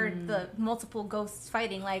and you heard the multiple ghosts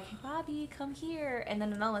fighting, like, Bobby, come here. And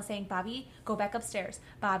then another one saying, Bobby, go back upstairs.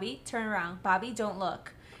 Bobby, turn around. Bobby, don't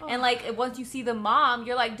look. Oh. And, once you see the mom,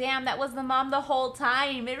 you're like, damn, that was the mom the whole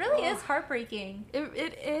time. It really is heartbreaking.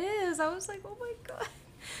 It is. I was like, oh my God.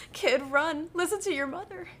 Kid, run. Listen to your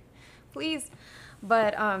mother. Please.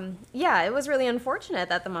 But, yeah, it was really unfortunate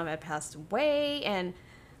that the mom had passed away, and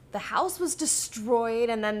the house was destroyed,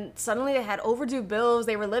 and then suddenly they had overdue bills.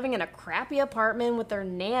 They were living in a crappy apartment with their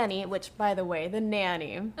nanny, which, by the way, the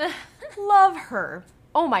nanny, love her.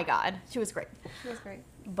 Oh my God, she was great. She was great.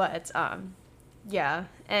 But, yeah,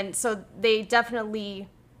 and so they definitely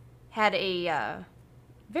had a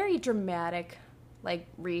very dramatic,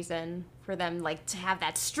 reason for them, to have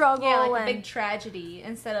that struggle. Yeah, a big tragedy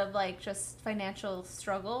instead of, just financial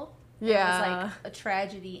struggle. Yeah. It was, a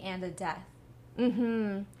tragedy and a death.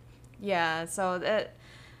 Mm-hmm. Yeah, so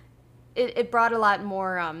it brought a lot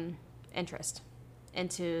more interest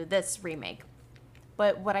into this remake.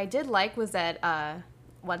 But what I did like was that,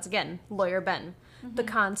 once again, Lawyer Ben, the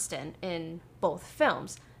constant in both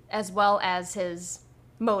films, as well as his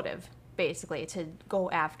motive, basically, to go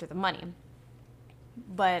after the money.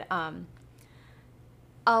 But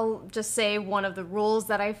I'll just say one of the rules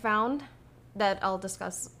that I found that I'll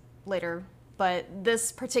discuss later. But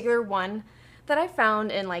this particular one that I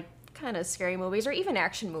found in, kind of scary movies or even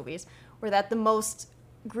action movies, were that the most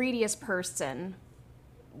greediest person,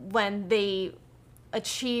 when they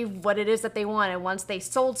achieve what it is that they wanted, once they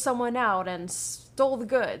sold someone out and stole the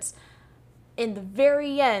goods, in the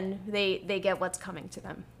very end, they get what's coming to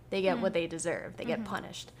them. They get what they deserve. They get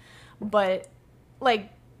punished. But,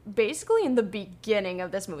 basically in the beginning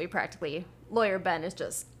of this movie, practically, Lawyer Ben is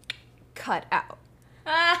just cut out.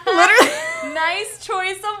 Literally. Nice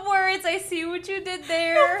choice of words. I see what you did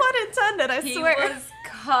there. No pun intended, I swear. He was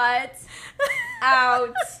cut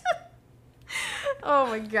out. Oh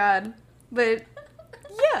my God. But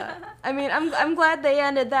yeah, I mean, I'm glad they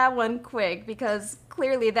ended that one quick, because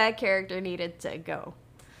clearly that character needed to go.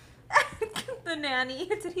 The nanny.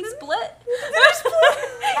 Did he split?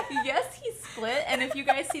 Yes, he split. And if you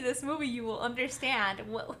guys see this movie, you will understand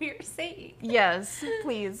what we're saying. Yes,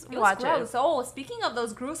 please watch it. Oh, speaking of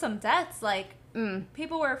those gruesome deaths,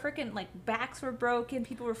 people were freaking, backs were broken.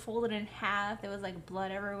 People were folded in half. There was,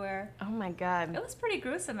 blood everywhere. Oh, my God. It was pretty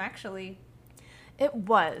gruesome, actually. It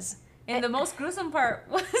was. And the most gruesome part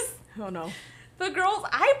was... Oh, no. The girl's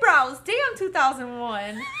eyebrows. Damn,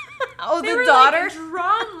 2001. Oh, they the were daughter?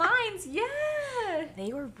 Drawn lines. Yeah.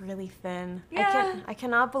 They were really thin. Yeah. I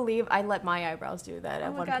cannot believe I let my eyebrows do that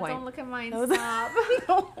at one point. Oh my God, don't look at mine. Stop.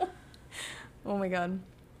 No. Oh my God.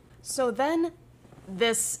 So then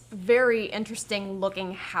this very interesting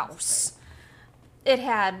looking house. It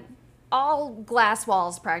had all glass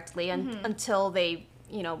walls practically until they,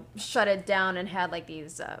 shut it down and had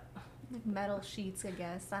these... metal sheets, I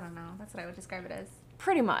guess. I don't know. That's what I would describe it as.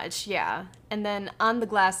 Pretty much, yeah. And then on the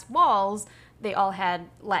glass walls, they all had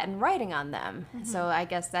Latin writing on them. So I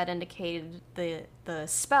guess that indicated the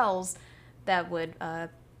spells that would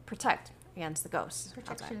protect against the ghosts.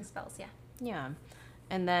 Protection spells, yeah. Yeah.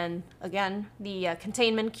 And then, again, the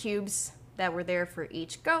containment cubes that were there for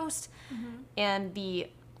each ghost. And the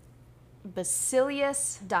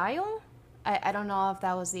Basilius dial. I don't know if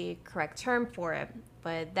that was the correct term for it,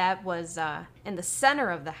 but that was in the center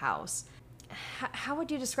of the house. How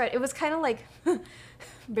would you describe it? It was kind of like,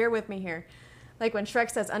 bear with me here, like when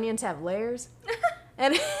Shrek says onions have layers.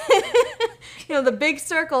 And, the big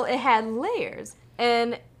circle, it had layers.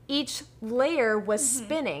 And each layer was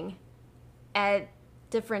spinning at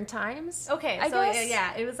different times. Okay, I guess.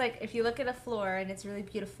 Yeah, it was like if you look at a floor and it's really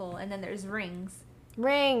beautiful, and then there's rings.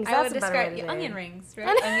 Rings. I would describe onion rings,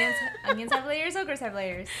 right? Onions have layers. Ogres have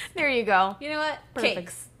layers. There you go. You know what? Perfect.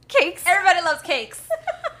 Cakes. Cakes. Everybody loves cakes.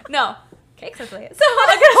 No, cakes have layers. So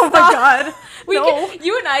oh my God.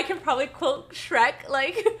 You and I can probably quote Shrek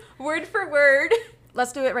word for word.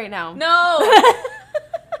 Let's do it right now. No.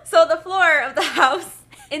 So the floor of the house,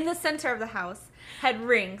 in the center of the house, had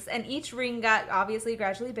rings, and each ring got obviously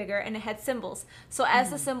gradually bigger, and it had symbols. So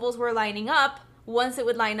as the symbols were lining up, once it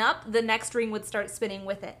would line up, the next ring would start spinning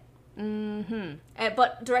with it.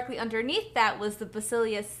 But directly underneath that was the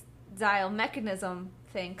Basilius dial mechanism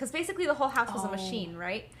thing, because basically the whole house was a machine,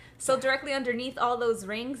 right? So directly underneath all those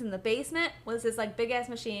rings in the basement was this big ass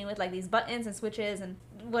machine with these buttons and switches and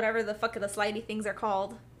whatever the fuck the slidey things are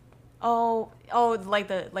called. Oh, like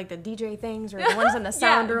the DJ things, or the ones in the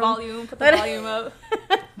sound room. Volume, put the volume up.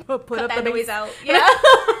 Put up that the noise out. Yeah.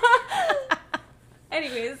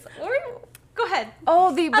 Anyways, go ahead.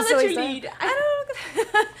 Oh, the I'll let you Basilius. lead. I don't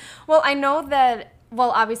Well, I know that,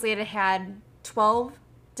 well, obviously it had 12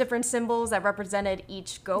 different symbols that represented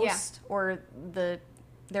each ghost or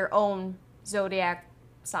their own zodiac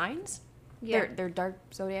signs. Yeah. Their dark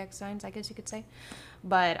zodiac signs, I guess you could say.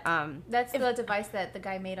 But that's the device that the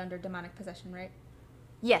guy made under demonic possession, right?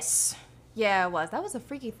 yes. Yeah, it was. That was a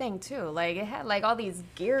freaky thing too. Like it had like all these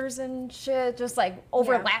gears and shit just like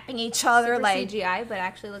overlapping each other. Super like CGI, but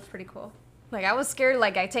actually looks pretty cool. Like I was scared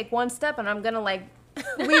like I take one step and I'm gonna like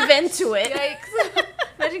weave into it. Yikes.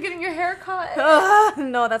 Imagine getting your hair caught.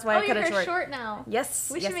 No, that's why I cut your it hair's short. short now. Yes.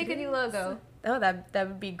 We should make a new logo. Oh, that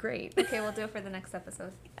would be great. Okay, we'll do it for the next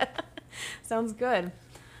episode. Sounds good.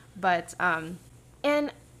 But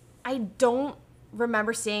and I don't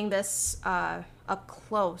remember seeing this up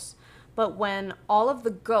close, but when all of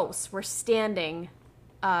the ghosts were standing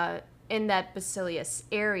in that Basilius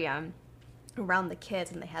area around the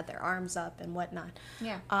kids and they had their arms up and whatnot.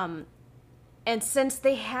 Yeah. And since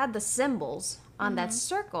they had the symbols on that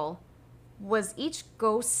circle, was each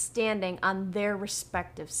ghost standing on their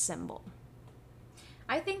respective symbol?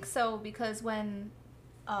 I think so, because when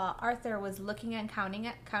Arthur was looking and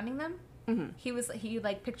counting them, he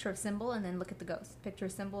like picture a symbol and then look at the ghost. Picture a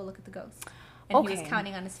symbol, look at the ghost. And he was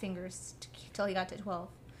counting on his fingers till he got to 12.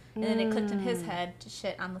 And then it clicked in his head to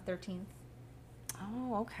shit on the 13th.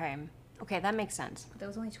 Oh, okay. Okay, that makes sense. But there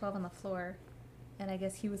was only 12 on the floor. And I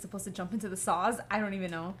guess he was supposed to jump into the saws. I don't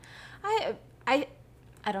even know. I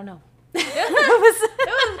don't know.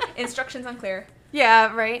 Instructions unclear.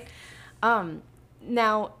 Yeah, right.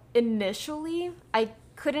 Now, initially, I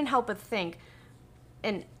couldn't help but think,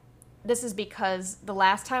 and this is because the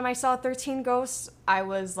last time I saw 13 Ghosts, I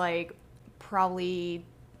was like probably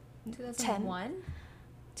 2001?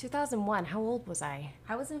 2001. How old was I?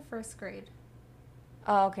 I was in first grade.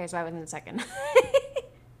 Oh, okay, so I was in second.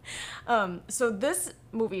 So this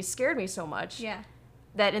movie scared me so much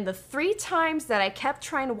that in the 3 times that I kept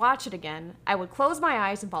trying to watch it again, I would close my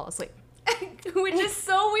eyes and fall asleep. Which is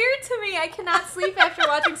so weird to me. I cannot sleep after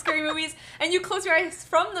watching scary movies, and you close your eyes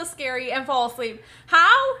from the scary and fall asleep.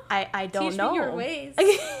 How? I don't know. Teach me your ways.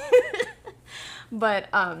 But,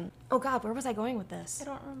 oh God, where was I going with this? I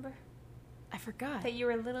don't remember. I forgot. That you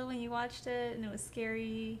were little when you watched it, and it was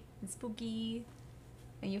scary and spooky,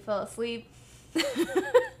 and you fell asleep.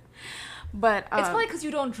 But it's probably because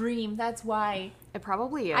you don't dream. That's why. It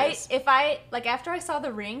probably is. After I saw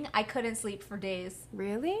The Ring, I couldn't sleep for days.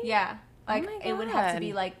 Really? Yeah. Like, oh my God. It would have to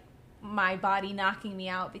be like my body knocking me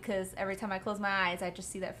out, because every time I close my eyes, I just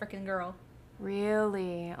see that freaking girl.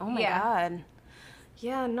 Really? Oh my God.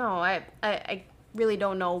 Yeah, no, I really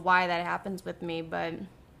don't know why that happens with me, but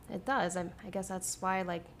it does. I guess that's why,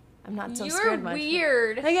 like, I'm not so scared much.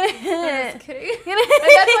 You're weird. I'm just kidding. And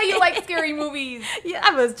that's why you like scary movies. Yeah,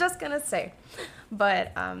 I was just gonna say.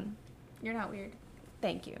 But, you're not weird.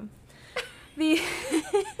 Thank you.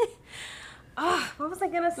 What was I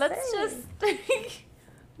gonna say? Let's just...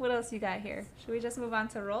 What else you got here? Should we just move on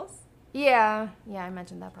to roles? Yeah, I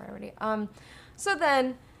mentioned that part already. So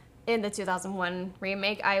then, in the 2001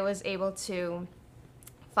 remake, I was able to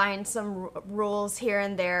find some rules here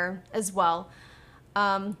and there as well.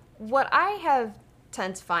 What I have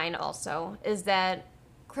tend to find also is that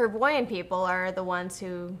clairvoyant people are the ones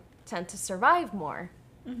who tend to survive more,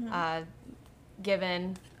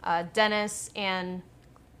 given Dennis and...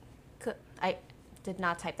 I did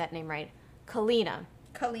not type that name right. Kalina.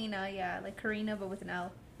 Kalina, yeah, like Karina, but with an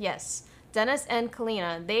L. Yes. Dennis and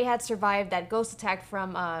Kalina, they had survived that ghost attack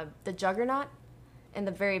from the Juggernaut in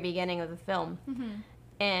the very beginning of the film.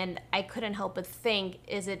 And I couldn't help but think,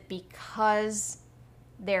 is it because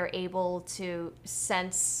they're able to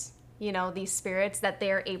sense, these spirits, that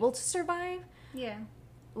they're able to survive? Yeah.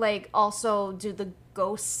 Like, also, do the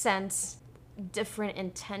ghosts sense different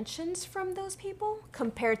intentions from those people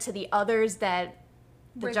compared to the others that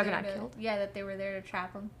the Juggernaut killed? Yeah, that they were there to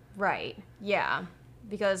trap them. Right. Yeah.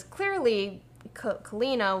 Because clearly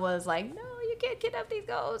Kalina was like, no, you can't kidnap these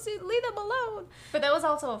ghosts. Leave them alone. But that was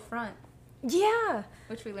also a front. Yeah.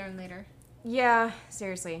 Which we learned later. Yeah.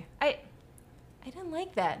 Seriously. I didn't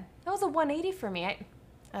like that. That was a 180 for me. It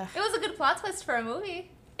was a good plot twist for a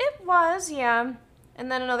movie. It was, yeah.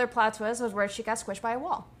 And then another plot twist was where she got squished by a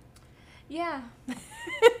wall. Yeah.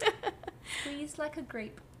 Squeezed like a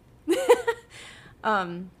grape. Wait.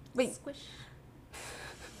 Squish.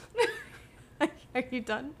 Are you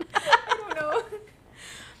done? I don't know.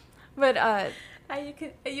 But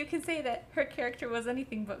you can say that her character was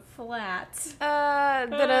anything but flat. No,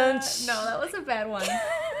 that was a bad one.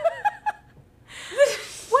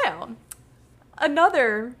 Well,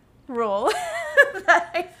 another rule that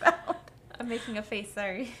I found. I'm making a face,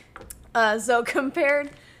 sorry. So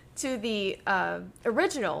compared to the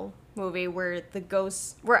original movie where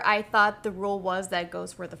I thought the rule was that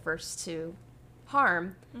ghosts were the first to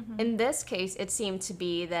harm. In this case, it seemed to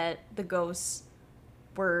be that the ghosts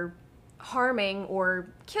were harming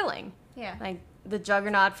or killing. Yeah. Like the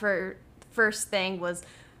Juggernaut first thing was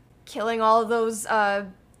killing all of those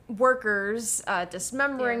workers,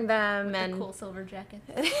 dismembering them, with and the cool silver jacket.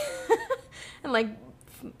 and like,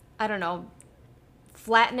 I don't know,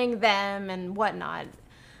 flattening them and whatnot.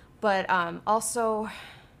 But also,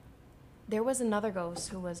 there was another ghost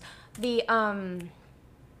who was the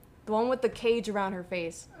one with the cage around her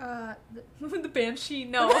face. The banshee.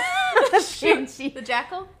 No. The banshee. The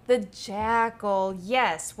jackal. The jackal.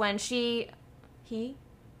 Yes, when she,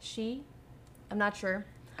 I'm not sure.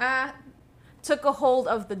 Took a hold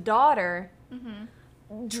of the daughter,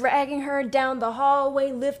 dragging her down the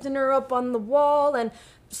hallway, lifting her up on the wall, and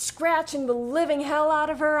scratching the living hell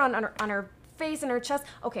out of her on her face and her chest.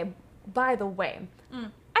 Okay, by the way,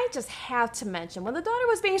 I just have to mention, when the daughter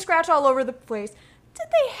was being scratched all over the place, did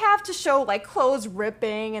they have to show, like, clothes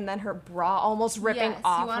ripping and then her bra almost ripping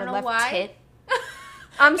off her left tit?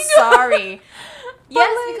 I'm sorry.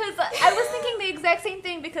 Yes, because I was thinking the exact same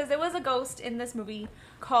thing, because there was a ghost in this movie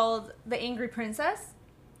called the Angry Princess.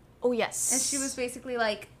 Oh, yes. And she was basically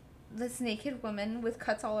like this naked woman with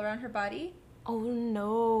cuts all around her body. Oh,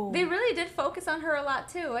 no. They really did focus on her a lot,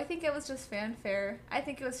 too. I think it was just fanfare. I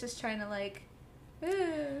think it was just trying to, like,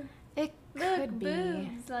 ooh, it could be.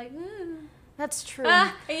 Boobs. Like, ooh. That's true.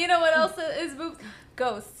 And you know what else is boobs?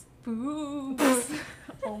 Ghosts. Boobs.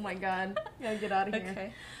 Oh, my God. Gotta get out of here.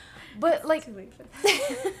 Okay. But, like, Too late for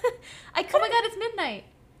that. oh my God, it's midnight.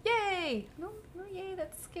 Yay. No, yay,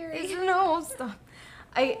 that's scary. No, stop.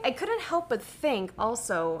 I couldn't help but think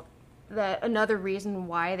also that another reason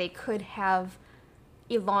why they could have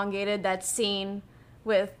elongated that scene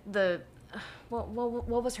with the what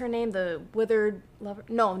was her name, the withered lover?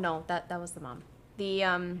 No, that was the mom, the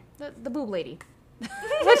boob lady.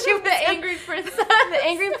 The angry princess. The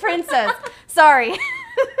angry princess. Sorry.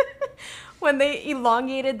 When they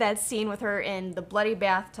elongated that scene with her in the bloody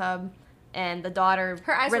bathtub and the daughter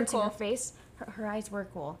her eyes rinsing were cool. her face, her eyes were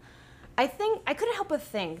cool. I couldn't help but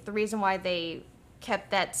think the reason why they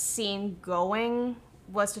kept that scene going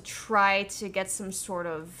was to try to get some sort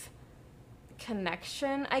of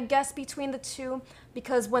connection, I guess, between the two.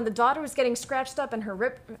 Because when the daughter was getting scratched up and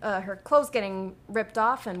her clothes getting ripped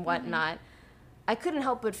off and whatnot, I couldn't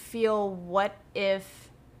help but feel, what if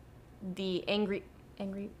the angry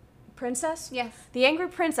princess? Yes. The angry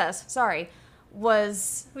princess, sorry,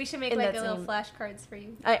 was... We should make, like, a little flashcards for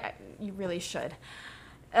you. You really should.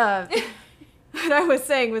 What I was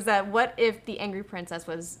saying was that, what if the angry princess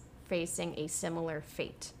was facing a similar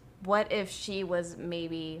fate? What if she was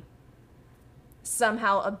maybe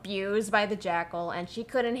somehow abused by the jackal and she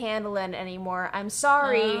couldn't handle it anymore? I'm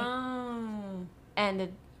sorry. Oh. And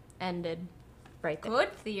it ended right there.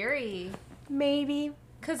 Good theory. Maybe.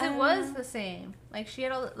 Because it was the same. Like, she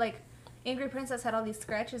had all, like, Angry Princess had all these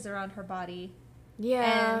scratches around her body.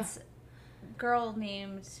 Yeah. And girl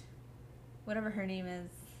named, whatever her name is.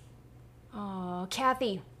 Oh,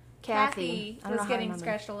 Kathy. Kathy was getting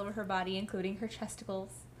scratched all over her body, including her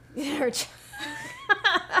chesticles.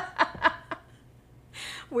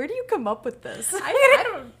 Where do you come up with this?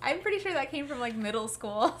 I'm pretty sure that came from, like, middle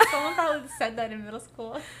school. Someone probably said that in middle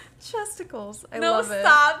school. Chesticles. I love it. No,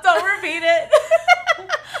 stop. Don't repeat it.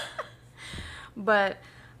 But,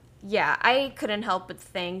 yeah, I couldn't help but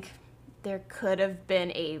think there could have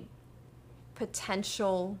been a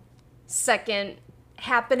potential second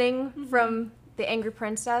happening from the Angry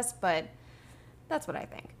Princess, but that's what I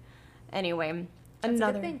think. Anyway, That's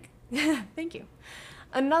a good think. Thank you.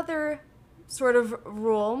 Another sort of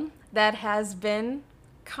rule that has been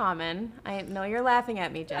common. I know you're laughing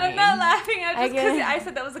at me, Jenny. I'm not laughing at just because I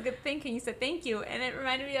said that was a good think and you said thank you, and it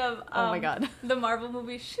reminded me of oh my God, the Marvel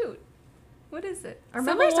movie Shoot. What is it? Our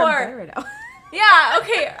memories are better now. Yeah,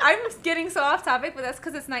 okay. I'm getting so off topic, but that's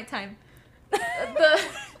because it's nighttime. The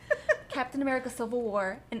Captain America Civil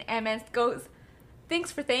War, and Ant-Man goes,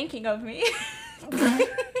 "Thanks for thanking of me."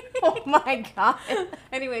 Oh my God.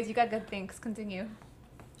 Anyways, you got good thanks. Continue.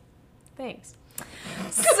 Thanks.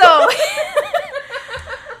 So,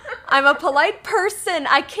 I'm a polite person.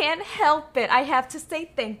 I can't help it. I have to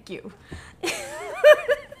say thank you.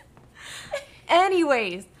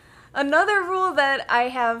 Anyways, another rule that I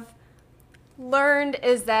have learned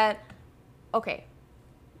is that, okay,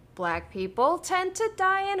 Black people tend to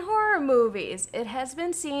die in horror movies. It has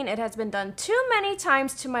been seen. It has been done too many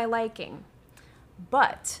times to my liking.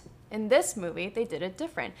 But in this movie, they did it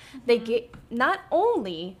different. They not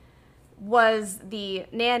only was the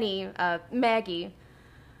nanny, Maggie,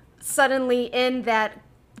 suddenly in that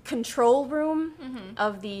control room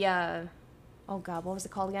of the, oh God, what was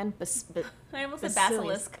it called again? I almost said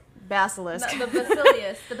basilisk. Basilisk. No, the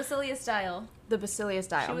Basilius. The Basilius dial. The Basilius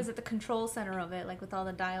dial. She was at the control center of it, like with all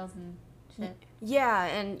the dials and shit. Yeah,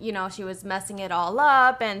 and, you know, she was messing it all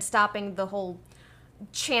up and stopping the whole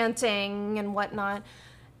chanting and whatnot,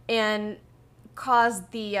 and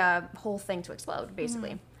caused the whole thing to explode,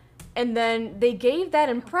 basically. And then they gave that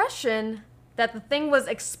impression that the thing was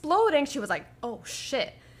exploding. She was like, oh,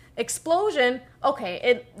 shit. Explosion.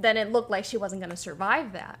 Okay, then it looked like she wasn't going to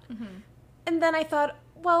survive that. And then I thought,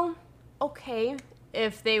 well, okay,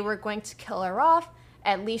 if they were going to kill her off,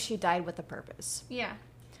 at least she died with a purpose. Yeah.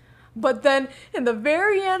 But then in the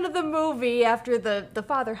very end of the movie, after the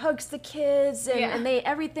father hugs the kids and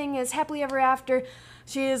everything is happily ever after,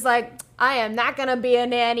 she is like, I am not going to be a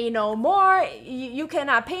nanny no more. You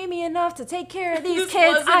cannot pay me enough to take care of these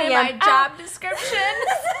kids. Wasn't in my job description.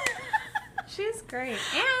 She's great.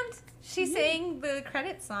 And she sang the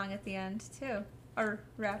credit song at the end, too. Or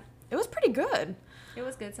rap. It was pretty good. It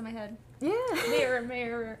was good. It's in my head. Yeah. Mirror,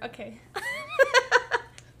 mirror. Okay.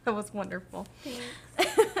 That was wonderful.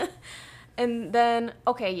 And then,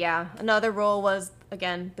 okay, yeah, another rule was,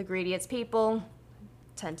 again, the greediest people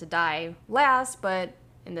tend to die last, but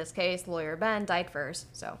in this case, Lawyer Ben died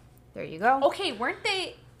first, so there you go. Okay, weren't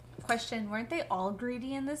they all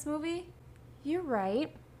greedy in this movie? You're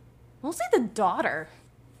right. Mostly the daughter.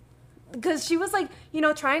 Because she was like, you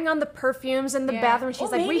know, trying on the perfumes in the bathroom. She's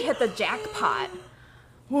like, we hit the jackpot.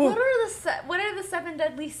 What are the 7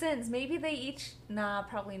 deadly sins? Maybe they each... Nah,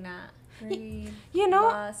 probably not. Greed, you know...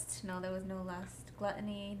 lust. No, there was no lust.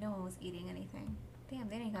 Gluttony. No one was eating anything. Damn,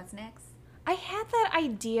 they didn't got snacks. I had that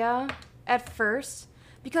idea at first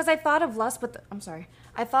because I thought of lust with...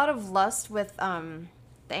 I thought of lust with the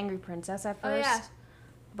Angry Princess at first. Oh, yeah.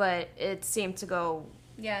 But it seemed to go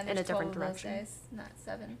in a different direction. Days, not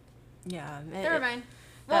 7. Yeah. Never mind.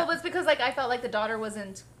 Well, it was because like I felt like the daughter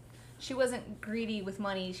wasn't greedy with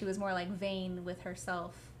money. She was more like vain with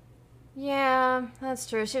herself. Yeah, that's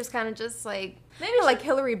true. She was kind of just like maybe like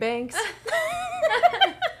Hillary Banks.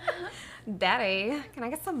 Daddy, can I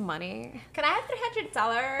get some money? Can I have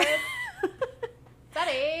 $300?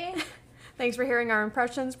 Daddy. Thanks for hearing our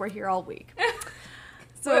impressions. We're here all week.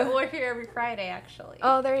 So we're here every Friday, actually.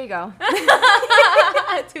 Oh, there you go.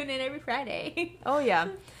 Tune in every Friday. Oh, yeah.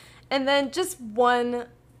 And then just one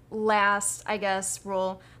last, I guess,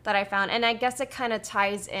 rule that I found, and I guess it kind of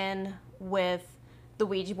ties in with the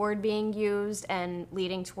Ouija board being used and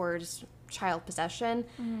leading towards child possession,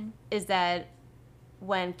 is that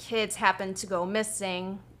when kids happen to go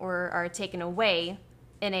missing or are taken away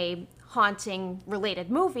in a haunting-related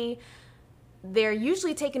movie, they're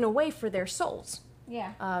usually taken away for their souls.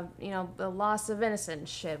 Yeah. You know, the loss of innocence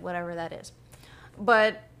shit, whatever that is.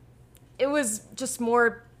 But it was just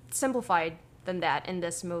more simplified than that in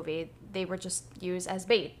this movie. They were just used as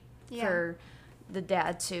bait for the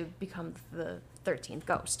dad to become the 13th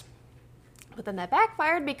ghost. But then that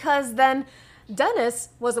backfired because then Dennis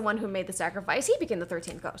was the one who made the sacrifice. He became the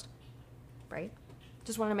 13th ghost. Right?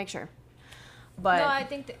 Just wanted to make sure. But no, I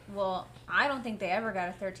think I don't think they ever got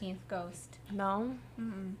a 13th ghost. No?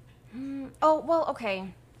 Oh, well,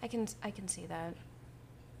 okay. I can see that.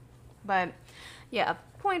 But yeah,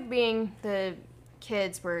 point being, the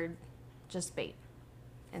kids were just bait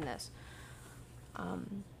in this.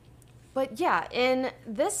 But yeah, in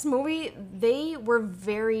this movie, they were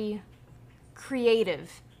very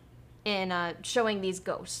creative in showing these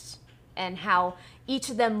ghosts and how each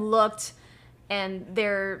of them looked and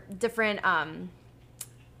their different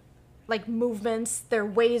like movements, their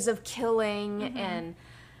ways of killing, and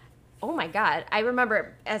oh my god, I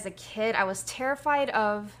remember as a kid I was terrified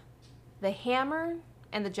of the hammer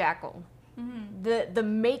and the jackal. The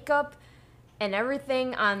makeup and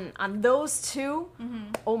everything on those two.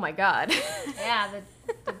 Oh my god. Yeah,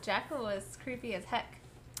 the jackal was creepy as heck.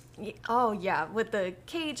 Oh yeah, with the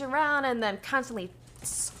cage around and then constantly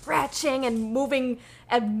scratching and moving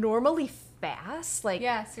abnormally fast. Like,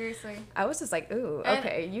 yeah, seriously. I was just like, ooh,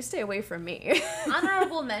 okay, you stay away from me.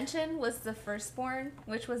 Honorable mention was the firstborn,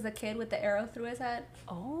 which was the kid with the arrow through his head.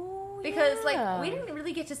 Oh, because like we didn't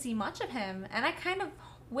really get to see much of him, and I kind of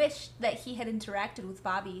wished that he had interacted with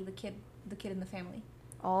Bobby, the kid in the family.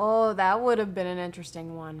 Oh, that would have been an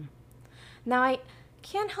interesting one. Now I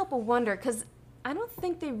can't help but wonder, because I don't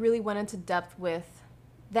think they really went into depth with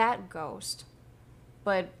that ghost,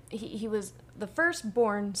 but he was the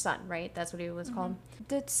firstborn son, right? That's what he was called.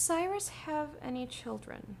 Did Cyrus have any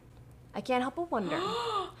children? I can't help but wonder.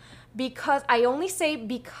 Because, I only say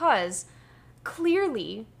because,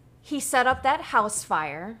 clearly, he set up that house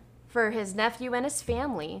fire for his nephew and his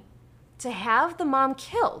family to have the mom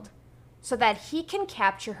killed so that he can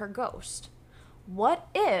capture her ghost. What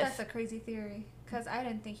if... That's a crazy theory, because I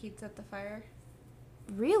didn't think he'd set the fire.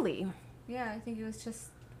 Really? Yeah, I think it was just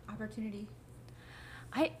opportunity.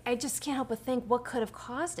 I just can't help but think what could have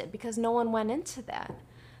caused it, because no one went into that.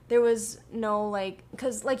 There was no, like...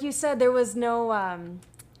 Because, like you said, there was no,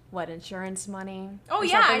 insurance money? Oh,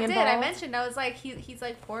 yeah, I did. Involved? I mentioned, I was like, he's,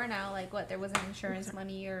 like, poor now. Like, what, there wasn't insurance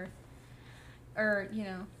money or, you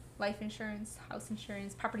know, life insurance, house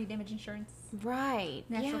insurance, property damage insurance. Right,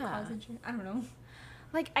 Natural cause insurance. I don't know.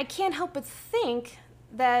 Like, I can't help but think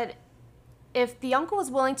that if the uncle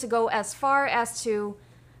was willing to go as far as to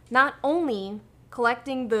not only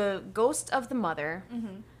collecting the ghost of the mother,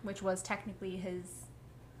 which was technically his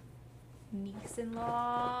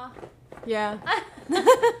niece-in-law. Yeah.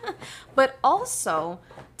 But also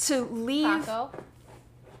to leave... Paco.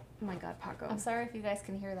 Oh my God, Paco. I'm sorry if you guys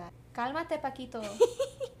can hear that. Cálmate, Paquito.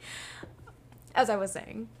 As I was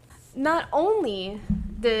saying, not only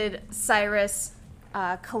did Cyrus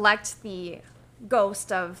collect the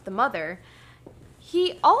ghost of the mother,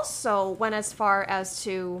 he also went as far as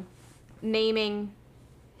to naming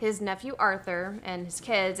his nephew Arthur and his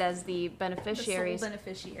kids as the beneficiaries. The sole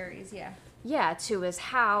beneficiaries, yeah. Yeah, to his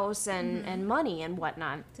house and money and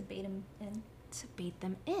whatnot. To bait him in. To bait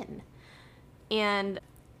them in. And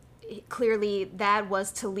clearly that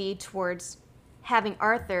was to lead towards having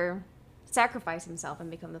Arthur sacrifice himself and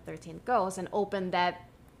become the 13th ghost and open that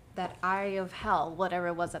eye of hell, whatever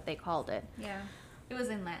it was that they called it. Yeah. It was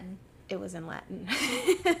in Latin. It was in Latin.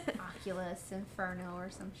 Oculus, Inferno, or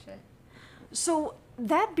some shit. So,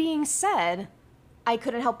 that being said, I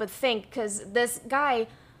couldn't help but think, because this guy,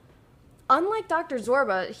 unlike Dr.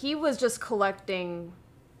 Zorba, he was just collecting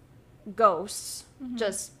ghosts.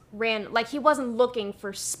 Just ran, like he wasn't looking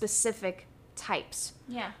for specific types.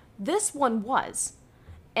 Yeah. This one was.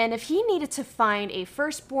 And if he needed to find a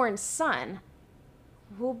firstborn son,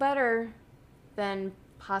 who better than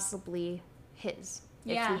possibly his,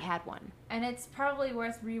 if he had one. And it's probably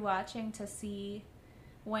worth rewatching to see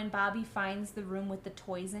when Bobby finds the room with the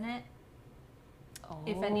toys in it. Oh.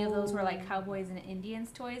 If any of those were like cowboys and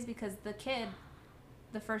Indians toys, because the kid,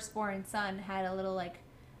 the firstborn son, had a little like,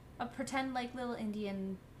 a pretend like little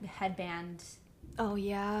Indian headband. Oh,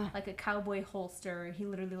 yeah. Like a cowboy holster. He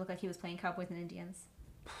literally looked like he was playing Cowboys and Indians.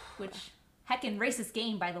 Which, heckin' racist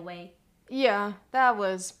game, by the way. Yeah, that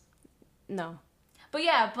was... No. But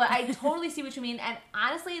yeah, but I totally see what you mean. And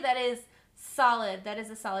honestly, that is solid. That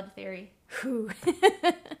is a solid theory.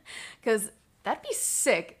 Because that'd be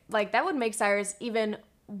sick. Like, that would make Cyrus even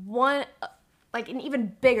an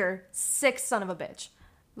even bigger, sick son of a bitch.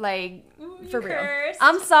 Like, for real. Cursed.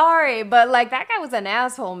 I'm sorry, but like, that guy was an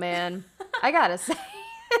asshole, man. I gotta say.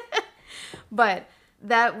 But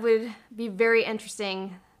that would be very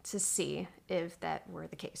interesting to see if that were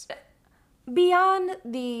the case. Beyond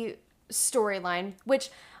the storyline, which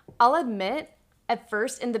I'll admit, at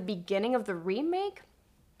first, in the beginning of the remake,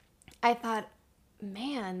 I thought,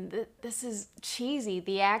 man, this is cheesy.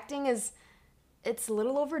 The acting it's a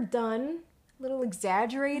little overdone, a little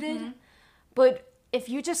exaggerated. But if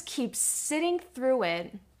you just keep sitting through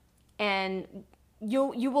it, and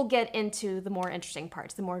you will get into the more interesting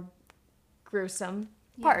parts, the more gruesome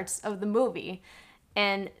parts of the movie,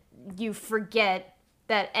 and you forget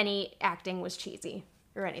that any acting was cheesy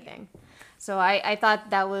or anything. So I thought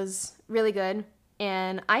that was really good,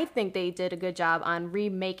 and I think they did a good job on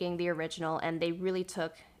remaking the original, and they really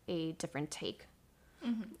took a different take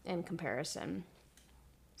in comparison.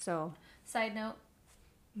 So, side note,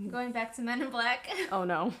 going back to Men in Black. Oh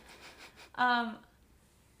no.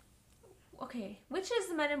 Okay, which is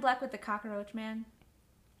the Men in Black with the cockroach man?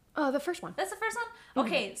 Oh, the first one. That's the first one?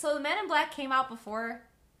 Okay, so the Men in Black came out before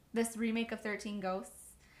this remake of 13 Ghosts.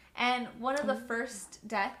 And one of the first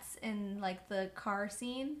deaths in, like, the car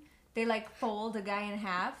scene, they, like, fold a guy in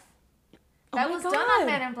half. That was done on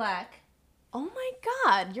Men in Black. Oh my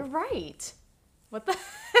God, you're right. What the?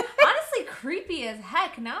 Honestly, creepy as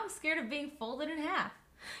heck. Now I'm scared of being folded in half.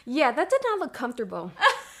 Yeah, that did not look comfortable.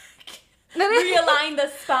 Realign the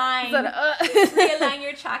spine. Realign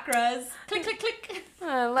your chakras. Click, click, click.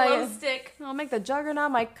 Glow stick. I'll make the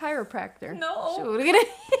Juggernaut my chiropractor. No. Shoot.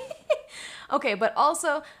 Okay, but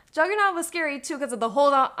also, Juggernaut was scary too because of the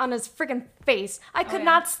hole on his freaking face. I could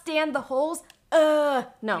not stand the holes. No.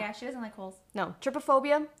 Yeah, she doesn't like holes. No.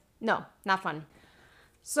 Trypophobia? No, not fun.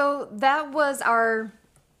 So that was our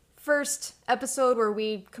first episode where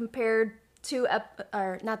we compared two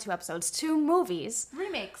movies.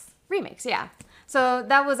 Remakes, yeah. So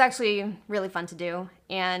that was actually really fun to do.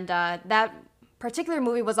 And that particular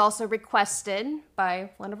movie was also requested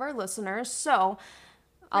by one of our listeners. So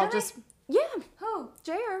I'll just Yeah. Who?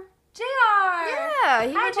 JR. JR! Yeah,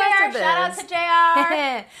 he Hi, requested JR. Shout out to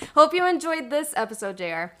JR. Hope you enjoyed this episode,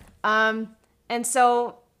 JR. And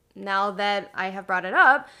so now that I have brought it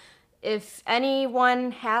up, if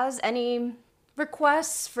anyone has any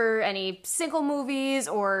requests for any single movies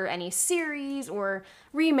or any series or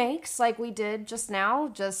remakes like we did just now,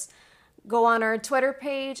 just go on our Twitter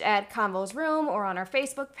page at Convos Room or on our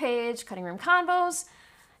Facebook page, Cutting Room Convos,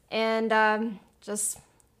 and just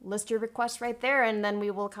list your requests right there, and then we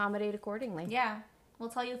will accommodate accordingly. Yeah. We'll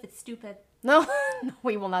tell you if it's stupid. No,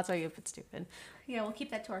 we will not tell you if it's stupid. Yeah, we'll keep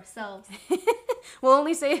that to ourselves. We'll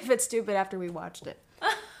only say if it's stupid after we watched it.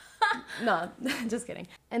 No, just kidding.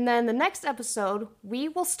 And then the next episode, we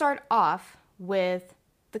will start off with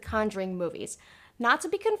the Conjuring movies. Not to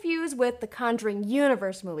be confused with the Conjuring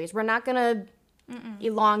universe movies. We're not going to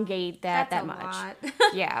elongate that much. Lot.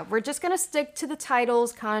 Yeah, we're just going to stick to the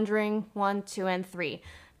titles Conjuring 1, 2, and 3.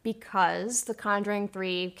 Because the Conjuring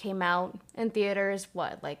 3 came out in theaters,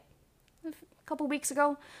 like a couple weeks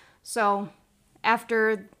ago? So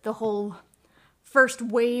after the whole first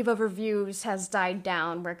wave of reviews has died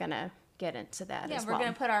down, we're gonna get into that as well. Yeah, we're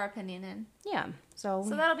gonna put our opinion in. Yeah, so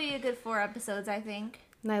that'll be a good 4 episodes, I think.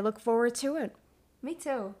 And I look forward to it. Me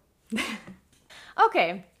too.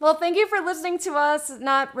 Okay, well, thank you for listening to us,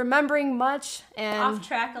 not remembering much, and off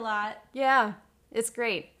track a lot. Yeah, it's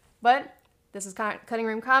great. But this is Cutting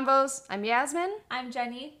Room Convos. I'm Yasmin. I'm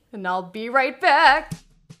Jenny. And I'll be right back.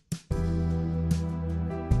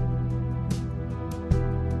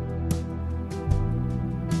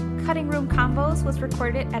 Cutting Room Combos was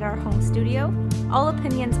recorded at our home studio. All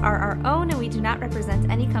opinions are our own and we do not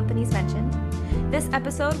represent any companies mentioned. This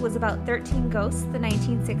episode was about 13 Ghosts, the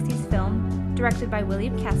 1960s film, directed by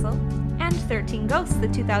William Castle, and 13 Ghosts, the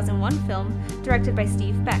 2001 film, directed by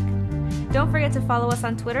Steve Beck. Don't forget to follow us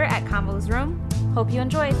on Twitter at Combos Room. Hope you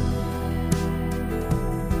enjoyed!